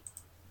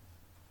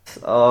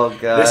 Oh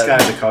god. This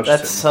guy's a cognitive.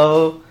 That's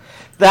so...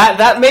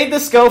 That made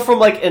this go from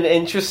like an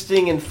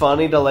interesting and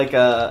funny to like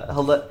a...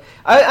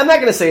 I'm not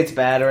going to say it's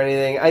bad or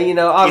anything.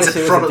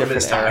 Obviously it was a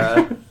different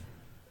era.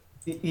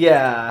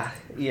 Yeah.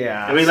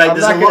 I mean, like,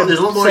 there's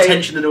a lot more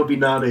attention than there would be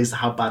nowadays to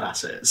how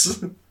badass it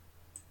is.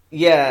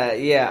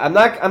 Yeah. I'm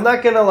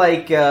not gonna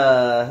like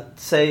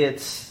say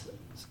it's.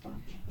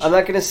 I'm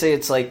not gonna say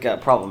it's like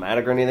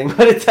problematic or anything,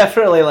 but it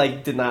definitely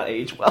like did not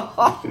age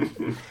well.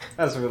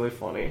 That's really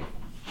funny.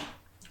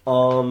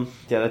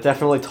 That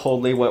definitely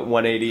totally went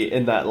 180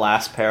 in that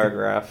last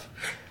paragraph.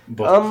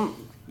 But...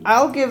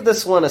 I'll give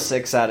this one a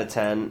 6 out of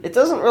 10. It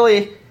doesn't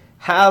really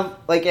have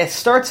like it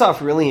starts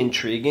off really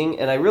intriguing,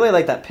 and I really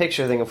like that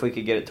picture thing if we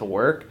could get it to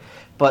work.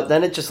 But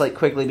then it just like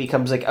quickly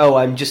becomes like, oh,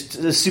 I'm just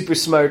a super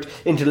smart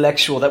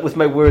intellectual that with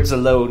my words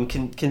alone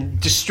can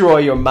destroy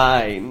your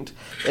mind.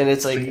 And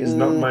it's like, it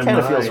kind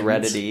of feels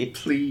Reddit-y.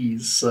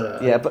 Please.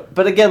 Yeah,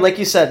 but again, like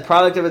you said,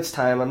 product of its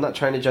time. I'm not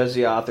trying to judge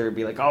the author and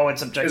be like, oh,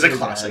 it's objectively It's a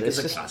classic. bad. It's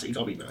a classic. You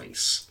gotta be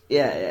nice.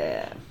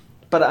 Yeah.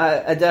 But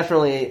I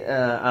definitely,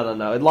 I don't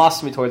know. It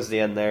lost me towards the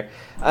end there.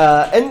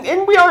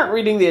 And we aren't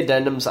reading the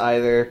addendums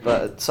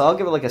either, so I'll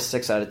give it like a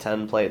 6 out of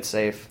 10, play it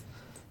safe.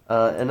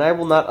 And I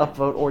will not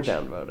upvote or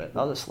downvote it.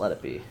 I'll just let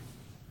it be.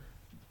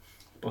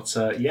 But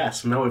so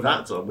now with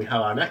that done, we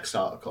have our next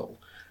article.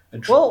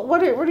 Well,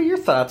 what are your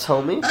thoughts,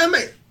 homie?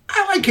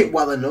 I like it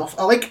well enough.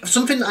 I like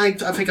something I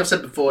think I've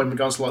said before in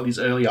regards to a lot of these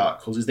early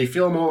articles is they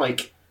feel more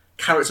like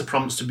character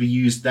prompts to be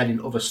used then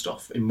in other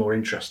stuff in more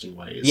interesting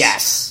ways.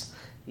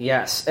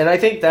 Yes, and I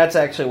think that's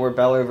actually where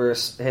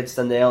Bellerverse hits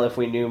the nail if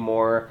we knew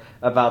more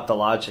about the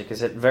logic,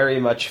 is it very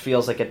much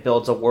feels like it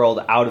builds a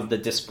world out of the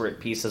disparate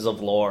pieces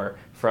of lore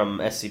from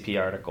SCP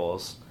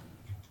articles.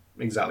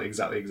 Exactly.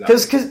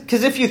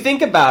 Because if you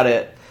think about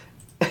it,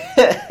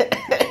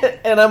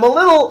 and I'm a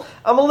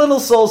little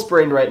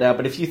soul-sprained right now,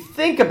 but if you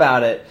think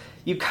about it,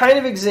 you kind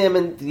of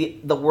examine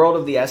the world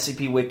of the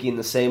SCP Wiki in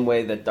the same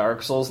way that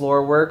Dark Souls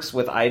lore works,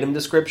 with item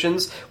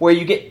descriptions, where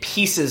you get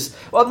pieces...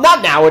 Well,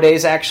 not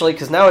nowadays, actually,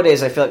 because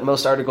nowadays I feel like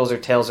most articles or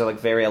tales are like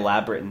very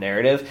elaborate and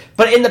narrative,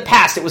 but in the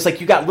past it was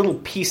like you got little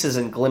pieces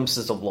and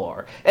glimpses of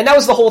lore. And that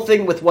was the whole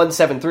thing with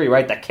 173,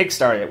 right? That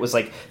Kickstarter, it was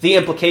like the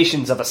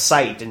implications of a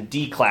site and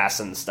D-class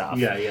and stuff.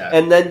 Yeah.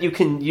 And then you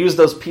can use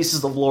those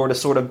pieces of lore to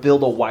sort of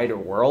build a wider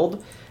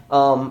world,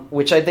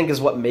 which I think is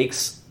what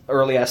makes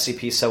early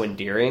SCP so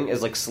endearing,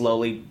 is like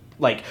slowly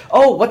like,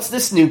 oh, what's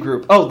this new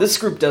group? Oh, this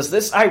group does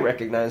this. I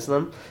recognize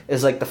them.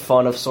 Is like the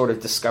fun of sort of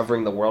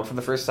discovering the world for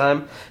the first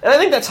time. And I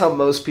think that's how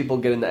most people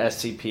get into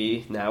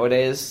SCP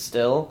nowadays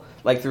still,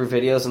 like through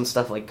videos and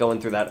stuff, like going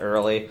through that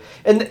early.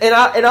 And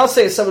I'll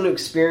say as someone who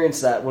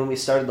experienced that when we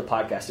started the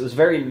podcast, it was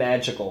very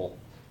magical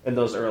in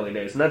those early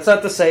days. And that's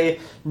not to say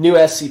new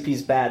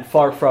SCP's bad,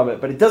 far from it,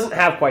 but it doesn't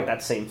have quite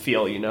that same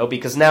feel,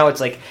 because now it's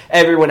like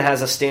everyone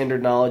has a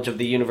standard knowledge of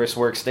the universe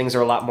works. Things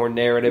are a lot more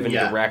narrative and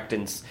direct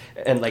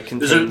and like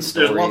contained stories.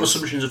 There's a lot of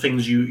assumptions of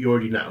things you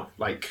already know,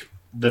 like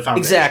the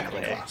foundation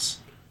class.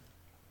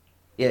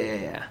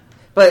 Yeah.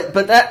 But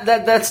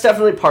that's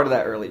definitely part of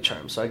that early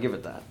charm, so I give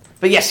it that.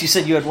 But yes, you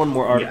said you had one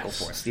more article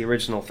for us, the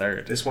original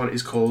third. This one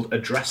is called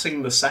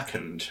Addressing the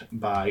Second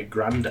by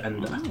Grand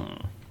Ender.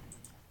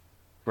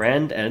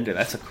 Grand Ender,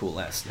 that's a cool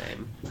last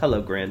name.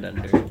 Hello, Grand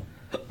Ender.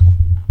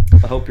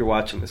 I hope you're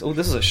watching this. Oh,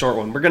 this is a short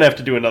one. We're going to have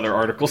to do another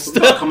article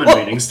still. Not common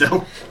reading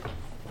still.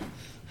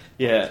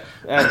 Yeah,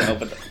 I know,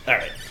 but...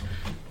 Alright.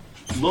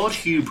 Lord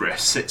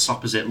Hubris sits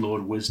opposite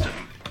Lord Wisdom.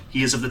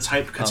 He is of the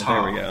type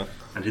Qatar,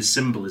 and his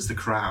symbol is the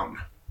crown.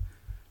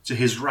 To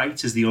his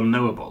right is the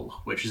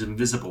unknowable, which is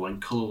invisible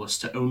and colourless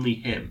to only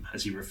him,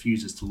 as he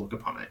refuses to look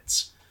upon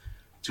it.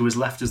 To his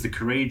left is the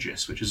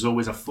courageous, which is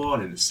always a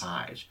thorn in his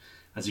side,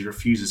 as he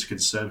refuses to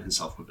concern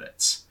himself with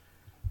it.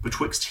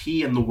 Betwixt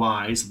he and the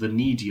wise are the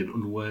needy and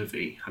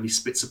unworthy, and he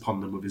spits upon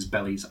them with his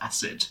belly's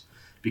acid,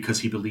 because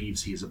he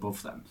believes he is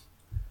above them.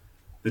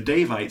 The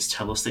Davites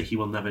tell us that he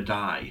will never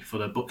die, for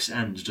their book's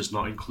end does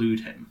not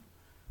include him.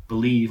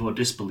 Believe or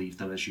disbelieve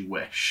them as you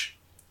wish.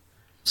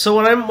 So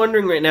what I'm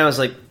wondering right now is,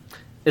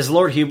 is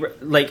Lord Hubris...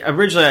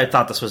 originally I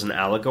thought this was an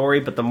allegory,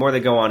 but the more they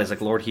go on,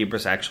 is, Lord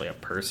Hubris actually a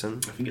person?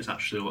 I think it's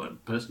actually a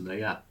person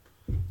there,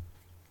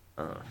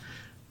 yeah.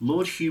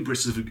 Lord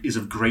Hubris is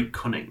of great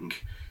cunning.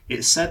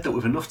 It's said that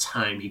with enough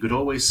time he could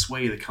always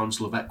sway the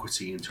Council of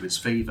Equity into his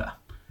favour.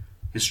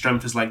 His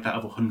strength is like that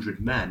of 100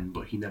 men,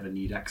 but he never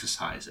need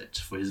exercise it,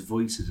 for his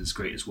voice is his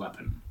greatest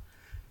weapon.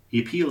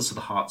 He appeals to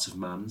the hearts of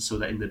man, so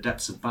that in the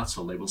depths of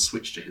battle they will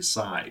switch to his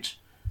side.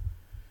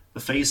 The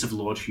face of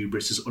Lord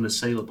Hubris is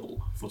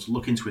unassailable, for to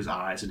look into his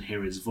eyes and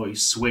hear his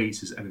voice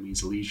sways his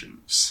enemy's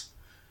allegiance.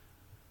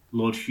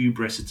 Lord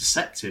Hubris is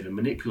deceptive and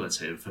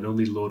manipulative, and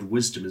only Lord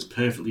Wisdom is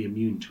perfectly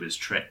immune to his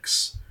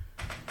tricks.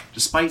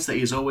 Despite that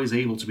he is always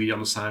able to be on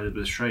the side of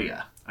the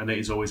betrayer, and that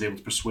he is always able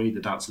to persuade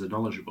the doubts of the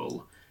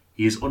knowledgeable,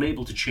 he is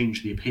unable to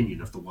change the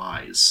opinion of the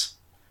wise.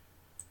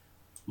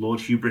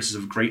 Lord Hubris is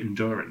of great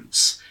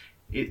endurance.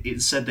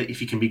 It's said that if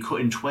he can be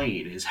cut in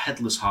twain, his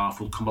headless half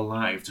will come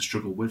alive to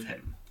struggle with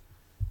him.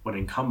 When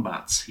in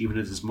combat, even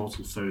as his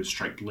mortal foes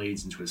strike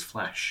blades into his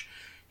flesh,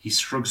 he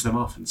shrugs them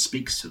off and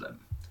speaks to them.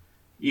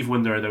 Even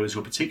when there are those who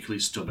are particularly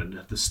stubborn,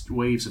 the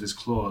waves of his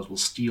claws will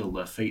steal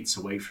their fates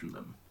away from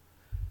them.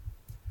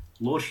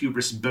 Lord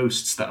Hubris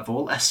boasts that of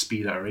all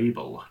SP that are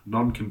able,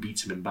 none can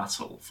beat him in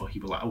battle, for he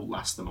will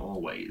outlast them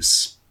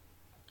always.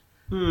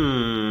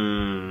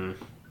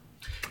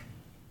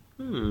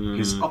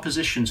 His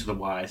opposition to the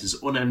wise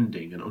is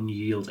unending and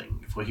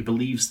unyielding, for he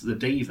believes the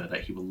Deva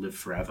that he will live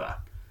forever.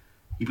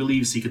 He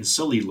believes he can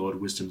sully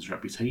Lord Wisdom's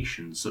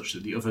reputation, such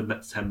that the other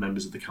 10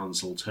 members of the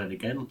council turn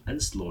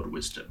against Lord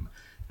Wisdom,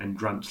 and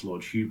grant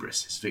Lord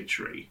Hubris his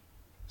victory.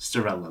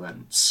 Stirrell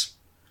laments.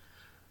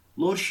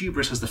 Lord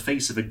Hubris has the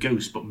face of a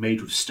ghost but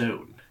made with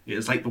stone. It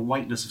is like the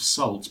whiteness of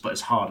salt but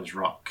as hard as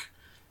rock.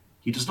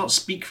 He does not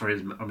speak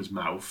from his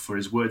mouth, for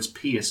his words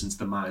pierce into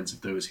the minds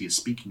of those he is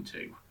speaking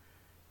to.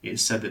 It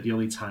is said that the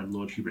only time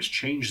Lord Hubris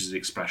changes his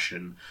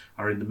expression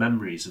are in the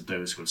memories of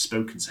those who have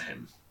spoken to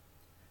him.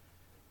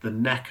 The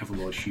neck of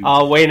Lord Hubris...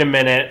 Oh, wait a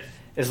minute.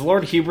 Is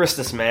Lord Hubris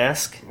this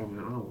mask?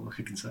 Oh,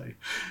 I can say.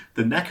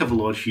 The neck of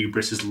Lord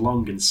Hubris is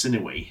long and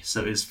sinewy,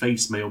 so his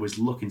face may always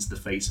look into the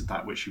face of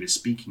that which he is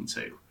speaking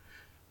to.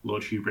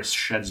 Lord Hubris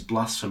sheds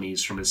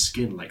blasphemies from his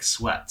skin like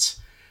sweat,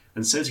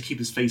 and so to keep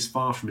his face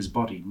far from his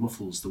body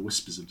muffles the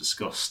whispers of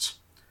disgust.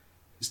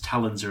 His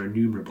talons are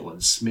innumerable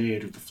and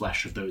smeared with the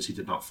flesh of those who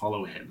did not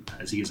follow him,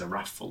 as he is a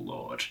wrathful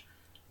lord.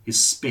 His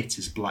spit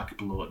is black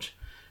blood,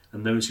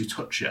 and those who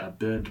touch it are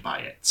burned by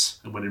it,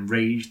 and when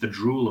enraged, the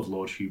drool of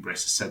Lord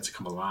Hubris is said to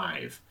come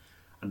alive,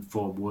 and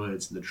form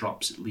words in the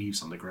drops it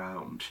leaves on the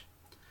ground.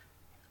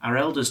 Our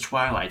elders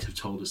Twilight have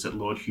told us that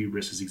Lord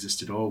Hubris has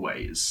existed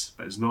always,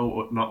 but has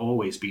not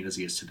always been as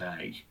he is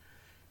today.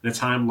 In a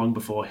time long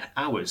before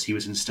ours, he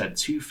was instead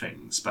two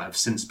things, but have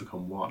since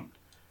become one.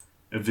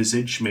 A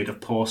visage made of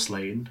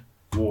porcelain,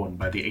 worn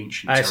by the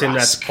ancient Tarrasque. I assume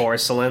that's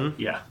porcelain?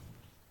 Yeah.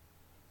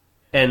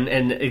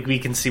 And we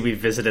can see we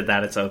visited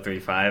that, it's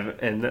 035,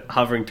 and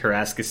Hovering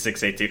Tarrasque is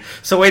 682.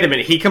 So wait a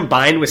minute, he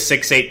combined with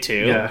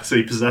 682? Yeah, so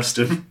he possessed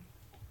him.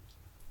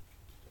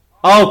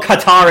 Oh,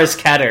 Qatar is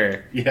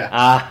Keter.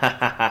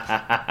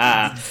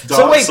 Yeah.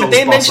 So wait, but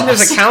they mentioned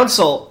there's a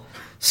council.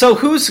 So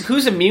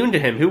who's immune to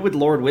him? Who would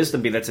Lord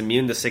Wisdom be that's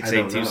immune to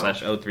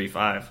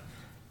 682/035?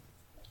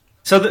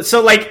 So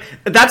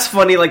that's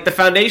funny. Like, the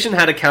Foundation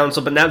had a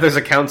council, but now there's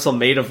a council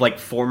made of,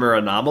 former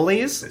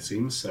anomalies? It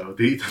seems so.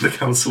 The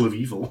Council of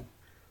Evil.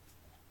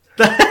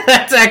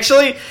 That's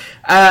actually...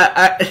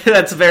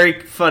 that's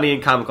very funny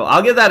and comical.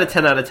 I'll give that a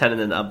 10 out of 10 in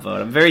an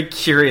upvote. I'm very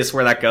curious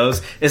where that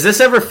goes. Is this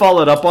ever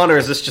followed up on, or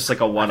is this just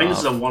a one-off? I think this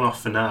is a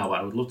one-off for now, but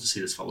I would love to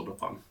see this followed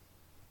up on.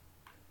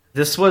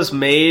 This was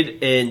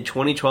made in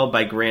 2012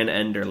 by Grand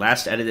Ender,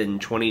 last edited in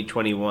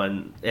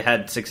 2021. It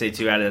had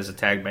 682 added as a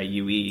tag by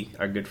UE,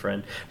 our good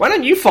friend. Why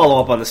don't you follow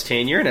up on this,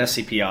 Tane? You're an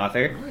SCP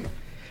author. Right.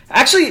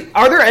 Actually,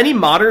 are there any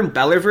modern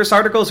Bellerverse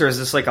articles, or is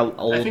this like an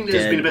old I think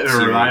there's been a bit of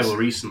a revival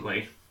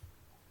recently.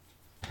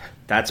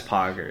 That's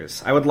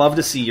poggers. I would love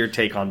to see your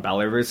take on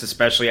Bellerverse,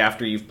 especially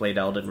after you've played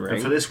Elden Ring.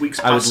 And for this week's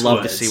passwords, I would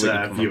love to see what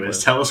you come viewers, up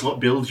with. Tell us what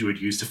build you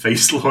would use to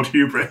face Lord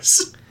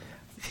Hubris.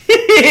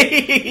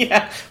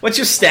 Yeah. What's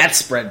your stat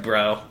spread,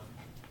 bro?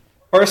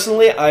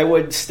 Personally, I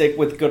would stick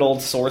with good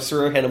old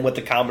Sorcerer, hit him with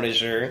the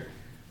combination.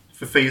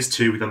 For phase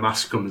 2, the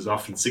mask comes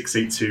off and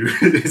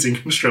 682 is in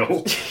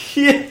control.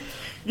 Yeah.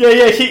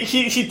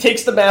 He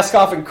takes the mask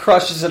off and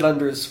crushes it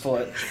under his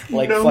foot.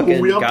 Like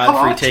fucking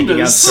Godfrey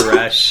taking out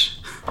Suresh.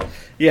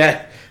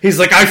 Yeah. He's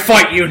like, I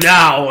fight you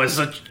now as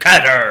a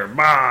Keter.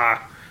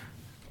 Bah.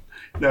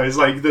 No, it's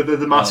like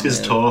the mask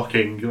is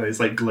talking, it's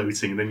like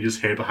gloating, and then you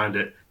just hear behind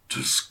it,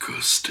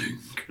 disgusting.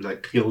 He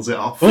like peels it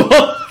off.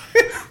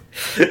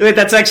 Wait,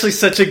 that's actually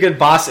such a good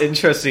boss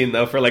intro scene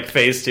though for like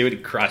phase 2, and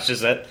he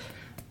crushes it.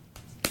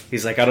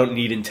 He's like, I don't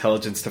need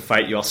intelligence to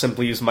fight you, I'll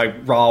simply use my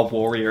raw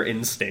warrior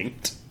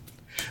instinct.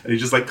 And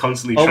he's just like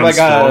constantly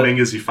transforming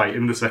as you fight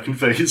him in the second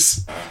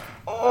phase.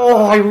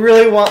 Oh, I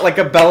really want like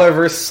a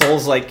Bellerverse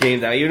Souls-like game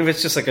now, even if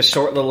it's just like a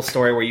short little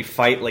story where you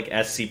fight like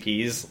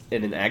SCPs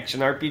in an action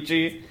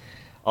RPG.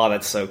 Oh,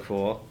 that's so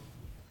cool.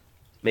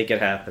 Make it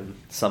happen,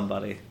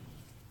 somebody.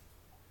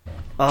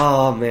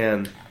 Oh,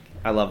 man.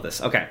 I love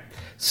this. Okay.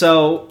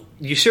 So,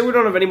 you sure we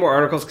don't have any more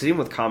articles? Because even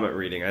with comment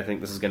reading, I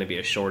think this is going to be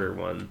a shorter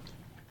one.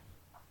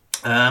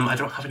 I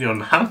don't have any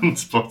on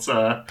hand, but...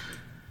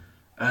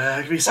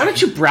 why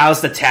don't you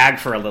browse the tag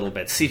for a little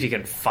bit? See if you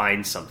can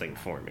find something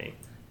for me.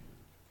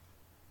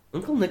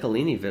 Uncle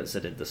Nicolini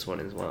visited this one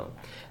as well.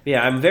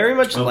 Yeah, I'm very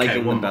much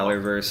liking the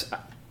Bellerverse.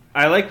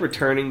 I like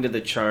returning to the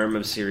charm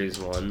of Series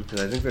 1,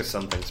 because I think there's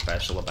something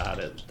special about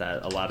it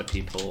that a lot of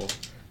people...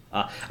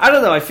 I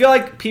don't know, I feel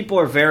like people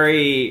are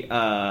very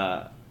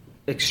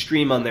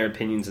extreme on their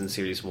opinions in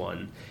Series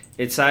 1.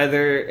 It's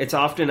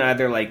often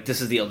either like,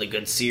 this is the only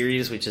good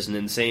series, which is an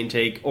insane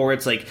take, or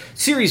it's like,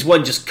 Series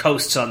 1 just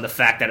coasts on the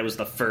fact that it was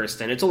the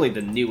first, and it's only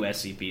the new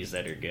SCPs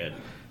that are good.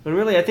 But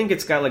really, I think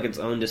it's got like its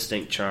own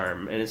distinct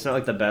charm, and it's not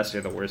like the best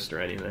or the worst or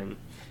anything.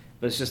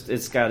 But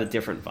it's got a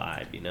different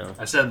vibe, you know?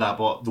 I said that,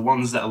 but the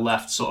ones that are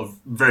left sort of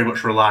very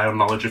much rely on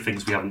knowledge of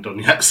things we haven't done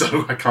yet,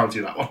 so I can't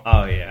do that one.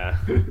 Oh, yeah.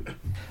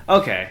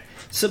 Okay.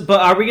 So,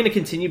 but are we going to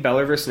continue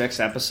Bellerverse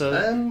next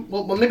episode?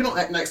 Well, maybe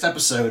not next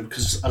episode,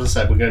 because, as I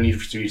said, we're going to need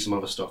to do some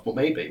other stuff, but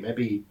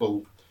maybe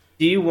we'll...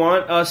 Do you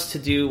want us to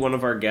do one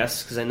of our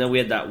guests? Because I know we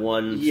had that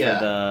one for the... Yeah,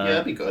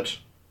 that'd be good.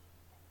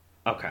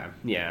 Okay,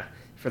 yeah.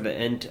 For the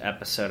end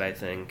episode, I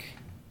think...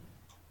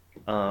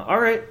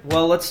 Alright,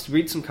 well, let's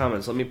read some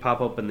comments. Let me pop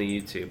open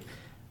the YouTube.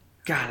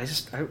 God,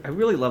 I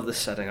really love this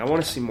setting. I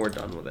want to see more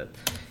done with it.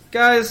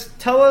 Guys,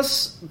 tell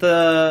us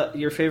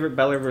your favorite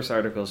Bellerverse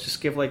articles. Just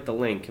give, like, the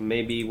link, and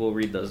maybe we'll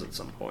read those at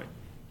some point.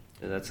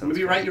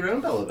 Maybe write your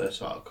own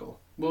Bellerverse article.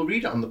 We'll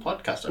read it on the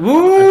podcast. I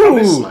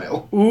promise,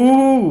 Smile.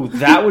 Ooh,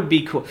 that would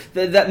be cool.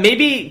 That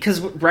maybe,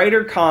 because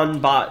WriterBot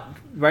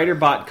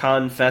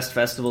Con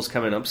Festival's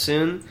coming up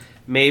soon.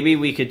 Maybe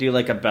we could do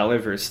like a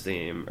Bellerverse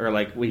theme, or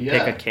like we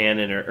pick a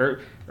canon,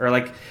 or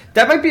like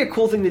that might be a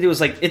cool thing to do.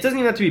 Is like it doesn't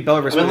even have to be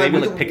Bellerverse, but maybe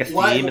like pick a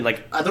theme and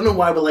like I don't know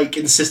why we're like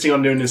insisting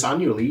on doing this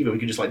annually either. We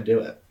could just like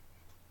do it.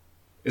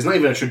 It's not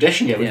even a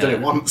tradition yet. We've done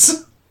it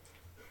once.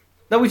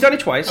 No, we've done it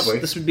twice.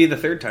 This would be the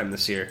third time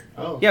this year.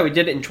 Oh, yeah, we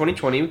did it in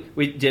 2020.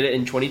 We did it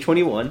in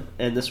 2021,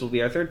 and this will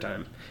be our third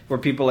time. Where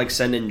people like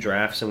send in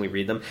drafts and we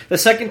read them. The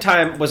second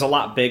time was a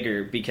lot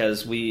bigger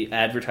because we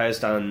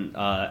advertised on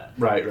the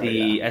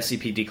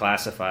SCP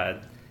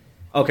Declassified.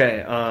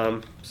 Okay,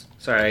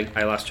 sorry,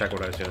 I lost track of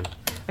what I was doing.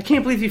 I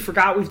can't believe you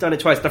forgot we've done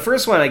it twice. The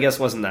first one, I guess,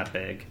 wasn't that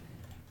big.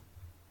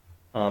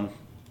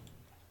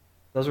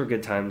 Those were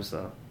good times,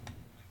 though.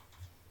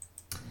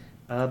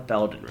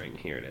 Belden Ring,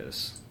 here it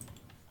is.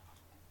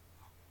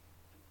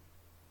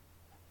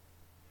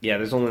 Yeah,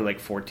 there's only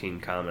like 14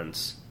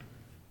 comments.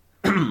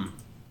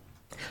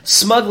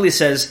 Smugly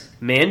says,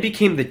 man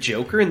became the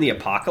Joker in the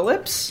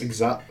apocalypse?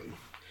 Exactly.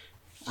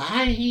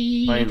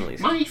 Finally.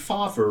 My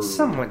father was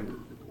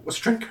a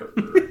drinker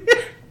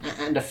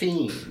and a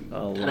fiend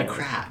and a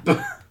crab.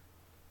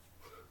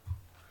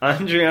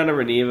 Andriana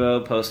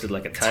Renivo posted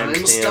like a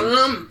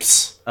timestamp.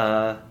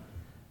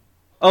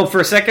 For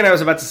a second I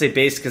was about to say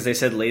base because they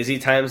said lazy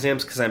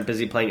timestamps because I'm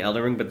busy playing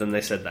Elden Ring, but then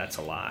they said that's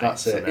a lie.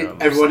 That's it.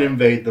 Everyone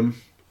invade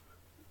them.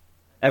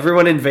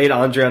 Everyone invade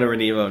Andriana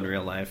Renivo in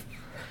real life.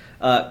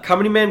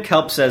 Comedy Man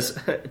Kelp says,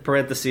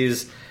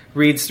 parentheses,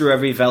 reads through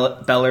every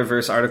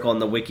Bellerverse article on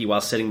the wiki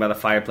while sitting by the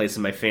fireplace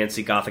in my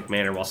fancy gothic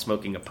manor while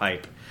smoking a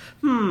pipe.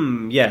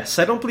 Yes,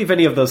 I don't believe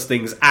any of those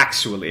things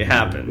actually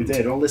happened. They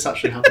did. All this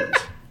actually happened.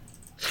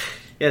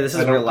 Yeah, this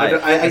is real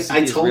life.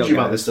 I told you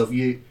about this stuff.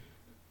 You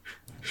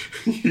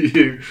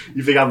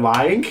think I'm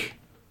lying?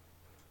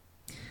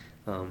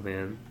 Oh,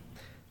 man.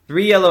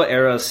 Three Yellow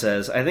Arrows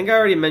says, I think I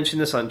already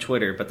mentioned this on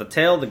Twitter, but The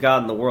Tale of the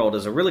God in the World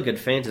is a really good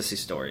fantasy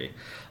story.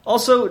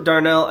 Also,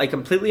 Darnell, I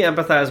completely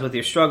empathize with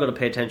your struggle to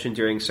pay attention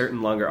during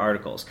certain longer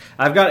articles.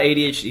 I've got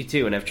ADHD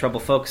too and have trouble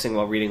focusing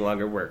while reading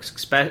longer works,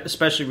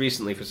 especially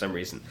recently for some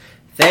reason.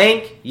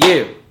 Thank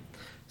you!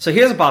 So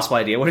here's a possible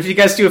idea. What if you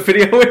guys do a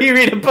video where you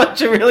read a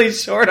bunch of really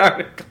short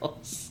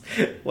articles?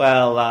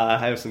 Well, I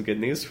have some good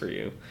news for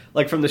you.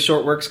 Like from the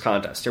Short Works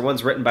contest, or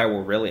one's written by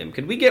Warrillium.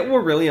 Could we get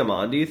Warrillium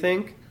on, do you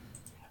think?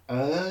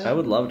 I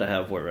would love to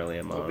have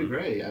Warrillium on. That would be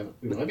great.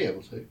 We might be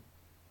able to.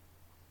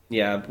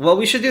 Yeah, well,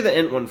 we should do the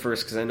int one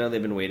first, because I know they've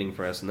been waiting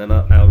for us, and then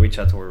I'll reach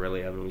out to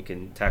Warrillium, and we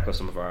can tackle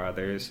some of our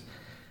others.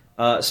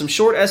 Some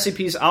short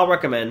SCPs I'll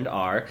recommend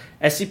are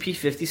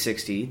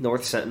SCP-5060,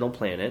 North Sentinel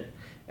Planet,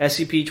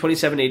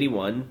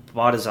 SCP-2781,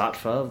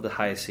 Bodhisattva of the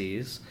High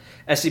Seas,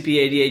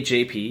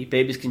 SCP-88JP,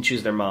 Babies Can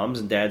Choose Their Moms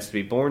and Dads to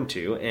Be Born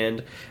To,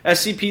 and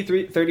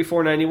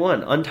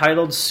SCP-3491,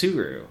 Untitled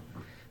Suru.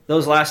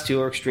 Those last two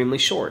are extremely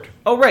short.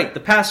 Oh, right, the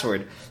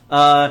password.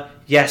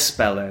 Yes,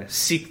 Beller,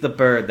 seek the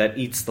bird that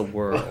eats the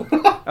world.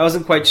 I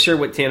wasn't quite sure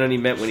what Tanoni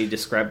meant when he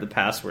described the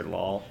password,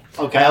 lol.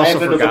 Okay, I have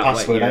another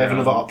password. I have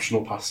another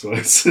optional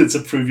password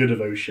to prove your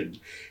devotion.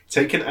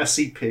 Take an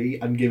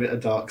SCP and give it a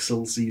Dark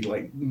Soulsy,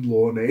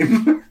 lore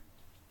name.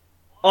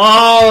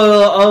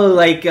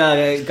 like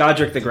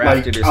Godric the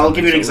Grafted or something. I'll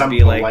give you an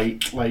example.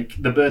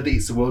 Like the bird that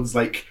eats the world is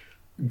like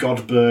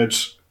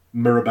Godbird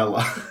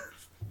Mirabella.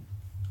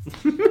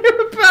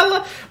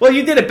 Mirabella? Well,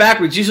 you did it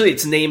backwards. Usually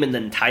it's name and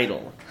then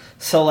title.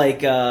 So,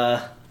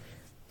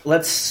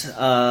 let's...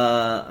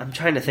 I'm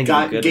trying to think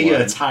of a good Gear,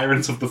 one.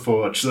 Tyrant of the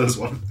Forge. There's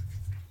one.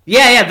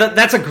 Yeah,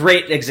 that's a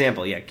great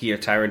example. Yeah, Gear,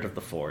 Tyrant of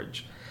the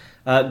Forge.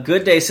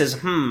 Good Day says,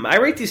 I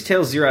rate these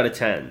tales 0 out of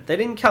 10. They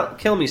didn't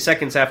kill me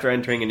seconds after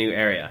entering a new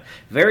area.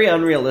 Very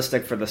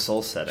unrealistic for the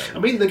Soul setting. I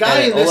mean, the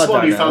guy in this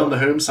one who found the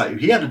home site,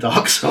 he had a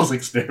Dark Souls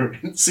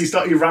experience.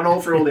 He ran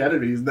all through all the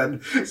enemies, and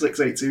then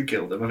 682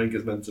 killed him, I think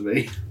it's meant to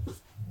be.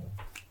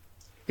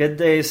 Good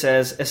Day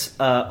says,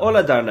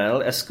 Hola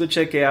Darnell,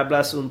 escuche que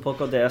hablas un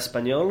poco de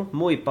español,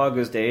 muy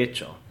pagos de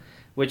hecho.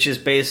 Which is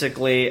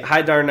basically,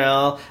 hi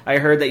Darnell, I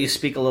heard that you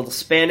speak a little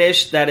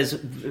Spanish.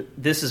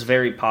 This is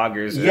very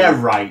poggers.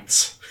 Yeah,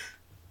 right.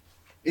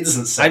 It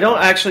doesn't say I don't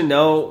actually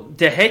know.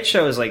 De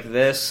hecho is like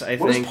this, I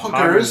what think. What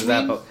does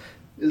poggers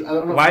mean?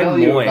 I'm not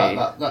familiar with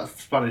that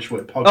Spanish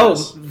word, poggers. Oh,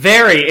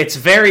 it's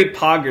very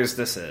poggers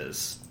this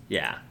is.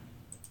 Yeah.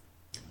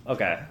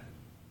 Okay.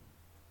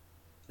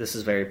 This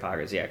is very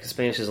poggers, yeah, because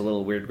Spanish is a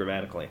little weird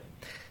grammatically.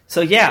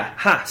 So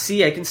yeah,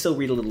 see, I can still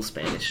read a little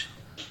Spanish.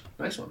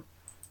 Nice one.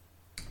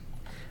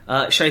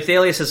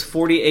 Shythalia says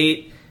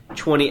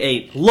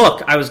 4828.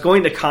 Look, I was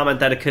going to comment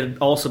that it could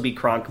also be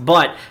Kronk,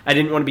 but I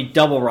didn't want to be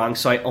double wrong,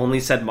 so I only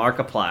said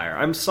Markiplier.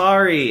 I'm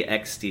sorry,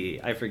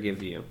 XD. I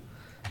forgive you,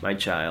 my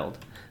child.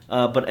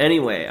 But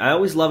anyway, I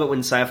always love it when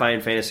sci-fi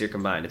and fantasy are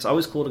combined. It's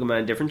always cool to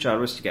combine different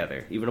genres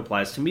together. Even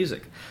applies to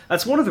music.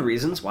 That's one of the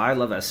reasons why I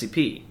love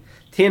SCP.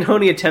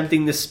 Tanhoney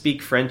attempting to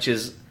speak French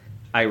is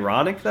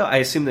ironic, though? I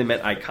assume they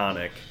meant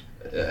iconic.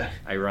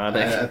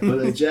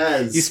 Ironic.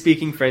 Jazz. You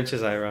speaking French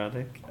is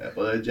ironic.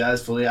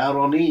 Jazz for the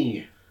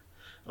ironie.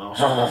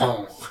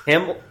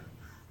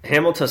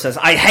 Hamilton says,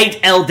 I hate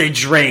Elden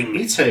Ring.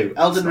 Me too.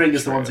 Elden Ring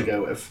is the one to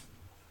go with.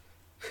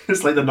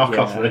 It's like the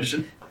knockoff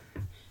version.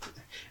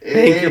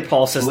 Thank you,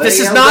 Paul says, this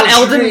is not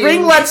Elden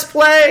Ring, let's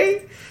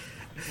play!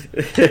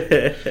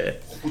 There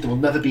will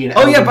never be an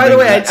Elden Ring. By the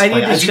way, I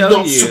need to show you.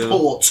 I do not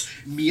support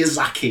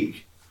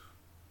Miyazaki.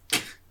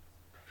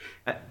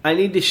 I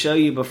need to show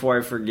you before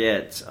I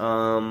forget.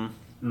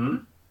 Hang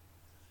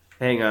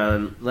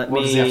on. Let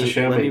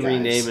me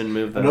rename and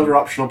move them. Another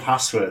optional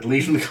password.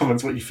 Leave in the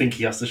comments what you think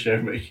he has to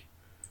show me.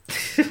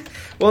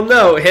 Well,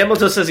 no.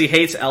 Hamilton says he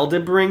hates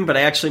Elden Ring, but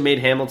I actually made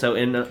Hamilton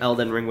in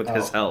Elden Ring with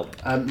his help.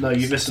 No,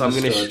 you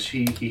misunderstood.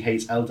 He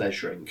hates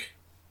Eldesh Ring.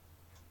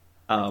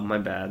 Oh, my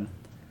bad.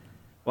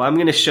 Well, I'm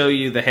going to show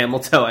you the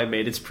Hamilton I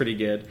made. It's pretty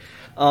good.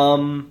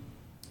 I'll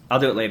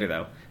do it later,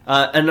 though.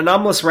 An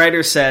anomalous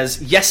writer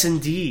says, yes,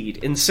 indeed.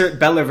 Insert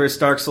Bellaverse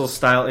Dark Souls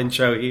style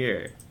intro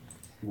here.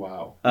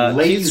 Wow.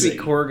 Lazy.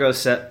 Sweet Corgo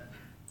said...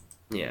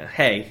 Yeah,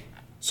 hey.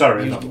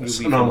 Sorry,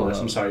 Anomalous.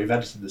 I'm sorry, you've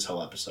edited this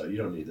whole episode. You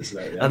don't need this.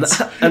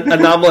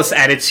 Anomalous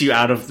edits you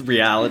out of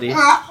reality.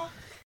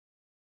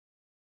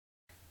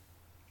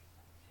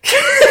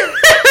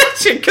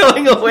 Your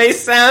going away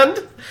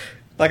sound?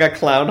 Like a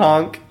clown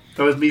honk?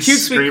 That was me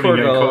screaming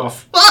and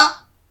cough.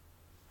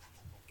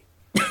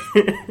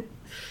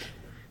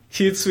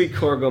 Cute Sweet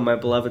Corgo, my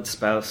beloved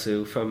spouse,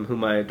 from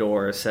whom I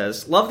adore,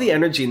 says, love the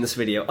energy in this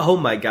video. Oh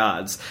my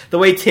gods. The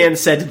way Tan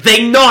said,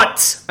 they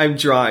not! I'm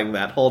drawing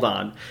that. Hold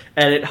on.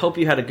 Edit, hope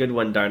you had a good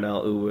one,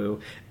 Darnell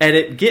Uwu.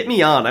 Edit, get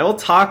me on. I will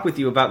talk with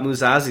you about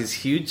Muzazi's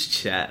huge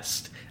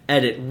chest.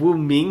 Edit, Wu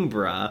Ming,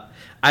 bruh.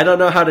 I don't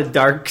know how to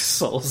Dark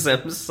Souls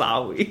him,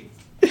 Sawi.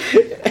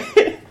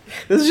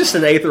 This is just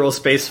an Aetheral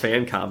Space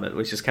fan comment,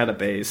 which is kind of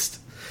based.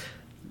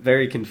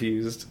 Very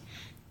confused.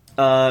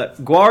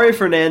 Guare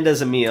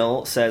Fernandez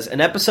Emil says,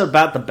 an episode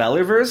about the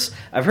Bellerverse?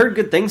 I've heard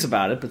good things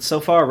about it, but so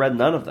far I read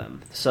none of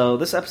them. So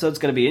this episode's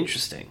going to be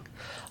interesting.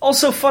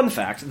 Also, fun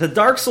fact, the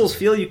Dark Souls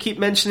feel you keep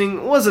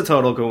mentioning was a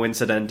total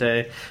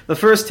coincidente. The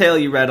first tale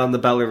you read on the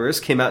Bellerverse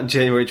came out in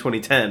January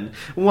 2010,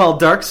 while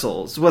Dark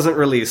Souls wasn't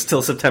released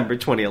till September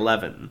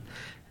 2011.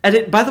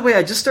 And by the way,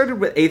 I just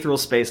started with Aetheral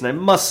Space, and I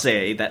must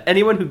say that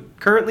anyone who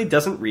currently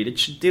doesn't read it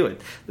should do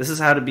it. This is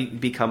how to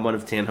become one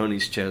of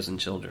Tanhoney's chosen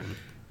children.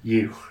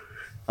 You.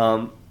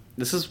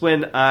 This is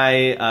when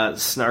I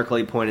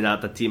snarkily pointed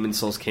out that Demon's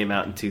Souls came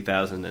out in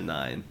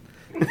 2009.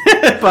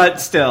 But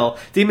still,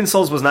 Demon's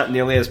Souls was not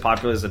nearly as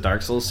popular as the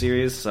Dark Souls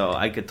series, so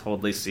I could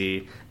totally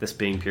see this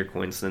being pure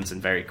coincidence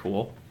and very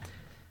cool.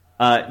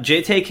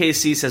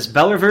 JTKC says,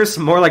 Bellerverse,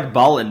 more like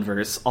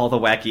Ballinverse. All the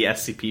wacky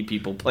SCP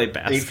people play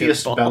basketball.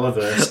 Atheist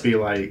Bellerverse be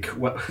like,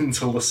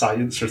 until the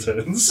science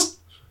returns.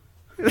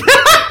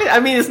 I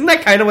mean, isn't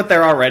that kind of what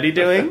they're already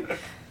doing?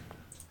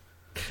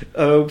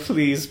 Oh,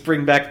 please,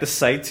 bring back the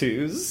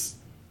Saitus.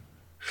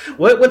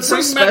 What's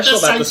so special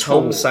about this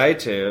home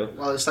Saitu?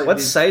 Well, it's like what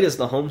site is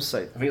the home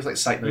site? I think it's like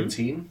Site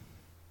 19.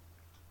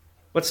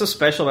 What's so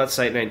special about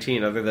Site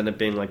 19 other than it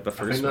being like the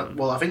first one?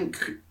 Well, I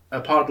think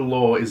a part of the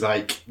lore is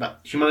like that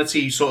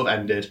humanity sort of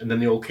ended, and then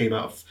they all came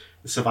out of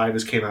the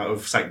survivors came out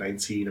of Site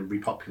 19 and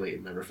repopulated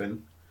and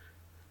everything.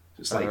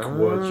 It's like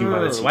work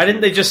humanity. Why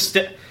didn't they just?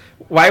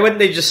 Why wouldn't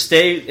they just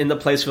stay in the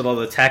place with all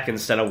the tech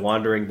instead of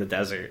wandering the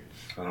desert?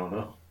 I don't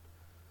know.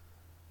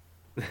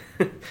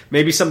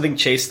 Maybe something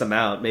chased them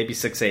out. Maybe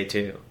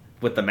 6A2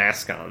 with the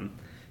mask on.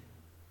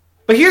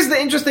 But here's the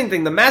interesting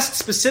thing. The mask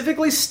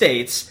specifically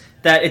states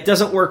that it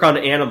doesn't work on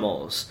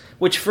animals,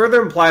 which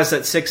further implies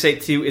that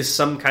 682 is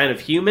some kind of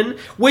human,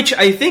 which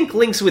I think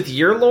links with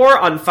your lore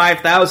on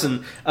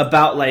 5000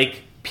 about,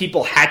 like,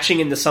 people hatching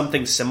into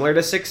something similar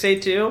to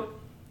 682.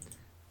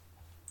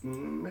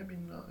 Maybe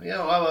not. Yeah,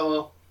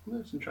 well,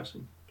 that's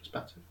interesting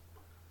perspective.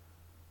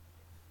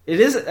 It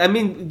is, I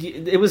mean,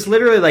 it was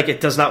literally like it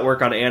does not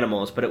work on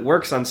animals, but it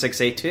works on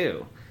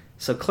 6A2.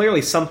 So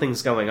clearly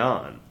something's going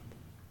on.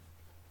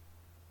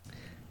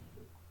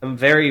 I'm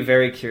very,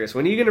 very curious.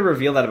 When are you going to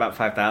reveal that about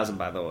 5000,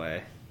 by the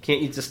way?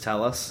 Can't you just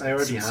tell us? I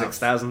already have.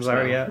 6000's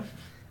already out?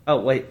 Oh,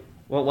 wait.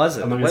 What was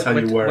it? I'm not going to tell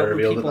you where I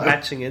revealed it. What were people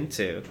hatching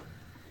into?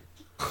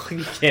 Are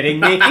you kidding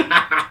me?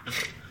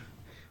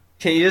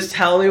 Can you just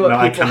tell me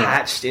what people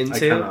hatched into? I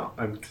cannot.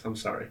 I'm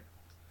sorry.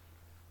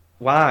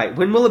 Why?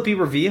 When will it be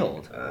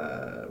revealed?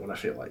 When I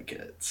feel like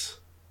it.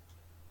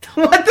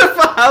 What the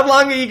fuck? How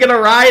long are you gonna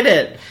ride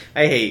it?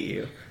 I hate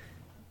you.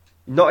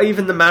 Not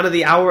even the man of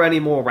the hour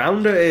anymore.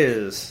 Rounder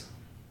is.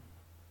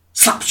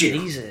 Slaps you!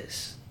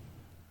 Jesus.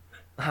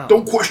 Oh.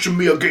 Don't question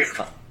me again!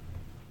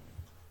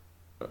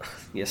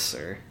 Yes,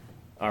 sir.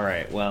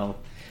 Alright, well,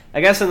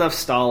 I guess enough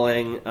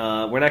stalling.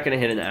 We're not going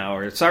to hit an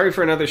hour. Sorry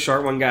for another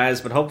short one,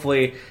 guys, but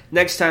hopefully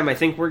next time I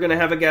think we're going to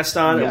have a guest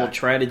on, and we'll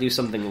try to do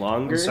something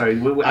longer. I'm sorry,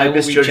 I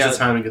misjudged the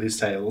timing of these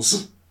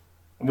tales.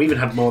 And we even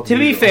had more than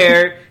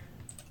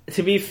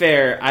To be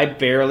fair, I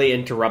barely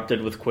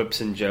interrupted with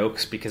quips and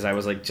jokes because I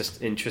was like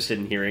just interested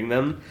in hearing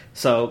them.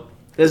 So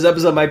this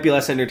episode might be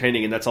less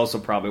entertaining, and that's also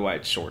probably why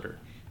it's shorter.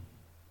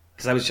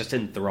 Because I was just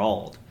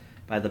enthralled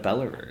by the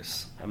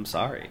Bellerverse. I'm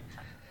sorry.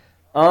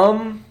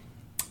 I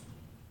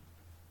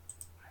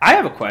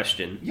have a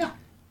question. Yeah.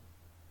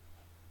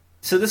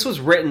 So this was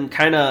written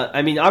kind of...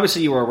 I mean,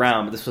 obviously you were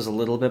around, but this was a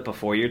little bit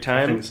before your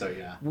time. I think so,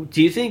 yeah.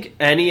 Do you think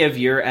any of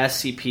your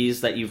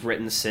SCPs that you've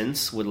written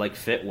since would, like,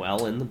 fit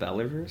well in the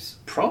Bellerverse?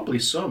 Probably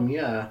some,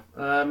 yeah.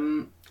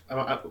 On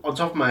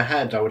top of my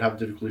head, I would have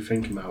difficulty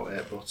thinking about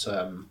it, but...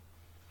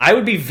 I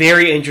would be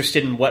very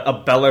interested in what a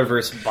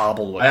Bellerverse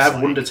bobble looks like. I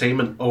have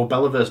Wondertainment. Oh,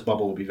 Bellerverse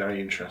bobble would be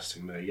very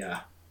interesting, though,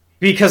 yeah.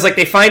 Because, like,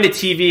 they find a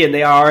TV and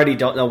they already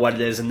don't know what it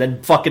is, and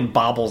then fucking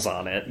bobbles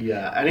on it.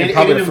 Yeah, and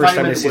probably the first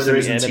time they see where there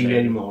isn't TV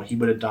anymore, he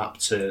would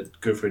adapt to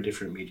go for a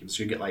different medium.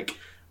 So you get, like,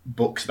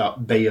 books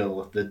about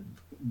Bale, the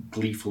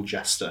gleeful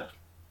jester.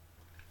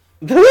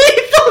 The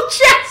lethal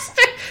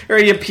jester! Or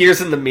he appears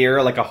in the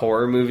mirror like a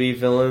horror movie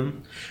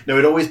villain. No,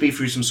 it'd always be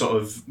through some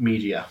sort of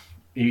media.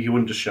 He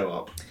wouldn't just show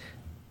up.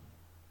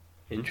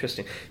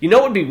 Interesting. You know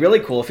what would be really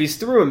cool? If he's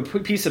through a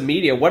piece of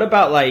media, what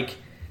about, like,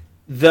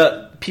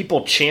 the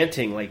people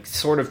chanting, like,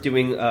 sort of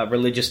doing a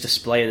religious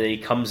display, and then he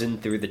comes in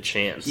through the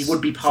chants. He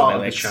would be part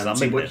of the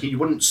chants. He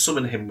wouldn't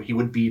summon him, he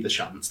would be the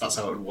chants. That's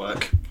how it would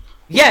work.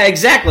 Yeah,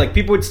 exactly. Like,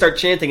 people would start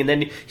chanting, and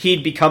then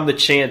he'd become the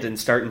chant and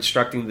start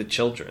instructing the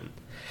children.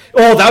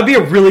 Oh, that would be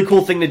a really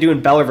cool thing to do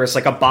in Bellerverse,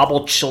 like a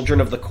Bobble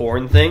Children of the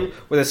Corn thing,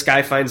 where this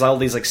guy finds all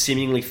these, like,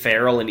 seemingly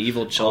feral and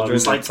evil children.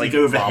 It's like you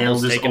go over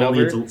hills, there's all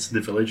the adults in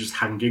the village just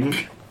hanging.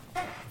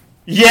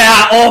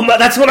 Yeah,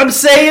 that's what I'm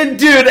saying,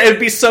 dude. It'd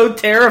be so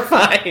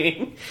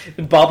terrifying.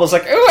 And Bobble's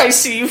like, "Oh, I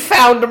see you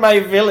found my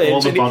village."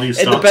 All the bodies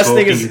start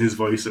talking in his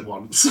voice at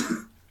once.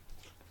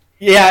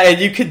 Yeah, and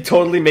you could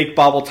totally make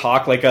Bobble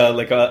talk like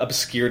a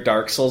obscure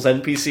Dark Souls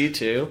NPC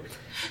too.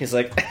 He's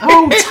like,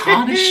 "Oh,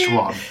 tarnished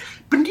one,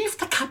 beneath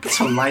the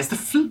capital lies the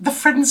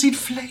frenzied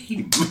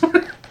flame.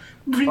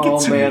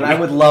 Oh man, I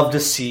would love to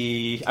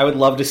see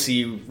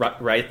you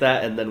write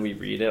that and then we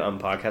read it on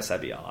podcast.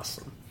 That'd be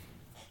awesome.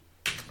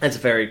 That's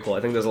very cool.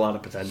 I think there's a lot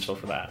of potential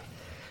for that.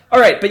 All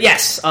right, but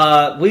yes,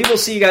 we will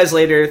see you guys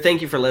later.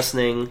 Thank you for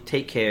listening.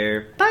 Take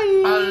care.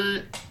 Bye.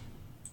 Bye.